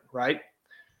internet, right?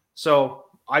 So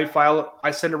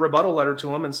I send a rebuttal letter to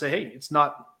them and say, hey, it's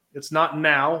not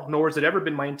now, nor has it ever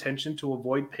been my intention to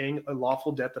avoid paying a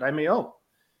lawful debt that I may owe.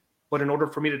 But in order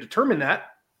for me to determine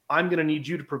that, I'm going to need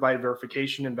you to provide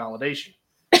verification and validation.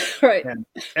 Right. And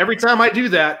every time I do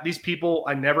that, these people,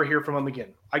 I never hear from them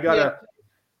again. I got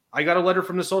a letter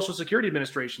from the Social Security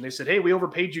Administration. They said, hey, we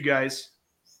overpaid you guys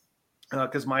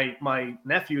because my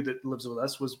nephew that lives with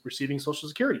us was receiving Social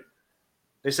Security.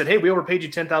 They said, hey, we overpaid you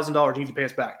 $10,000. You need to pay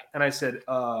us back. And I said,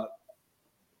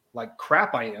 like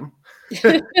crap, I am.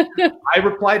 I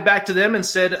replied back to them and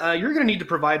said, you're going to need to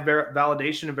provide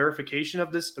validation and verification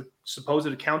of this supposed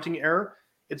accounting error.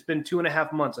 It's been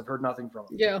 2.5 months. I've heard nothing from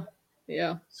them. Yeah.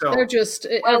 Yeah. So they're just,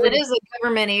 well, it is a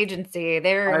government agency.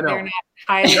 They're not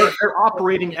highly. They're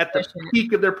operating at the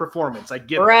peak of their performance. I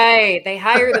get right. They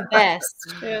hire the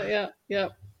best. Yeah.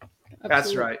 Absolutely.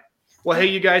 That's right. Well, hey,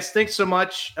 you guys, thanks so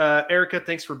much. Erica,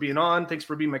 thanks for being on. Thanks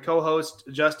for being my co-host.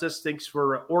 Justice, thanks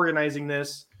for organizing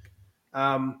this.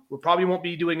 We probably won't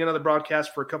be doing another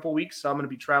broadcast for a couple of weeks. So I'm going to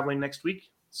be traveling next week.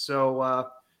 So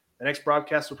the next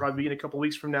broadcast will probably be in a couple of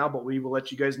weeks from now, but we will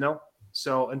let you guys know.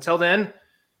 So until then,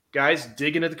 guys,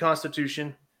 dig into the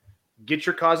Constitution, get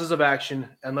your causes of action,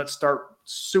 and let's start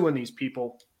suing these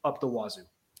people up the wazoo.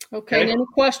 Okay. And any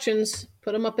questions,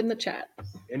 put them up in the chat.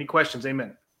 Any questions?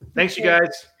 Amen. Thanks, you guys.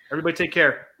 Everybody take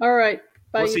care. All right.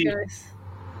 Bye, We'll see you you. guys.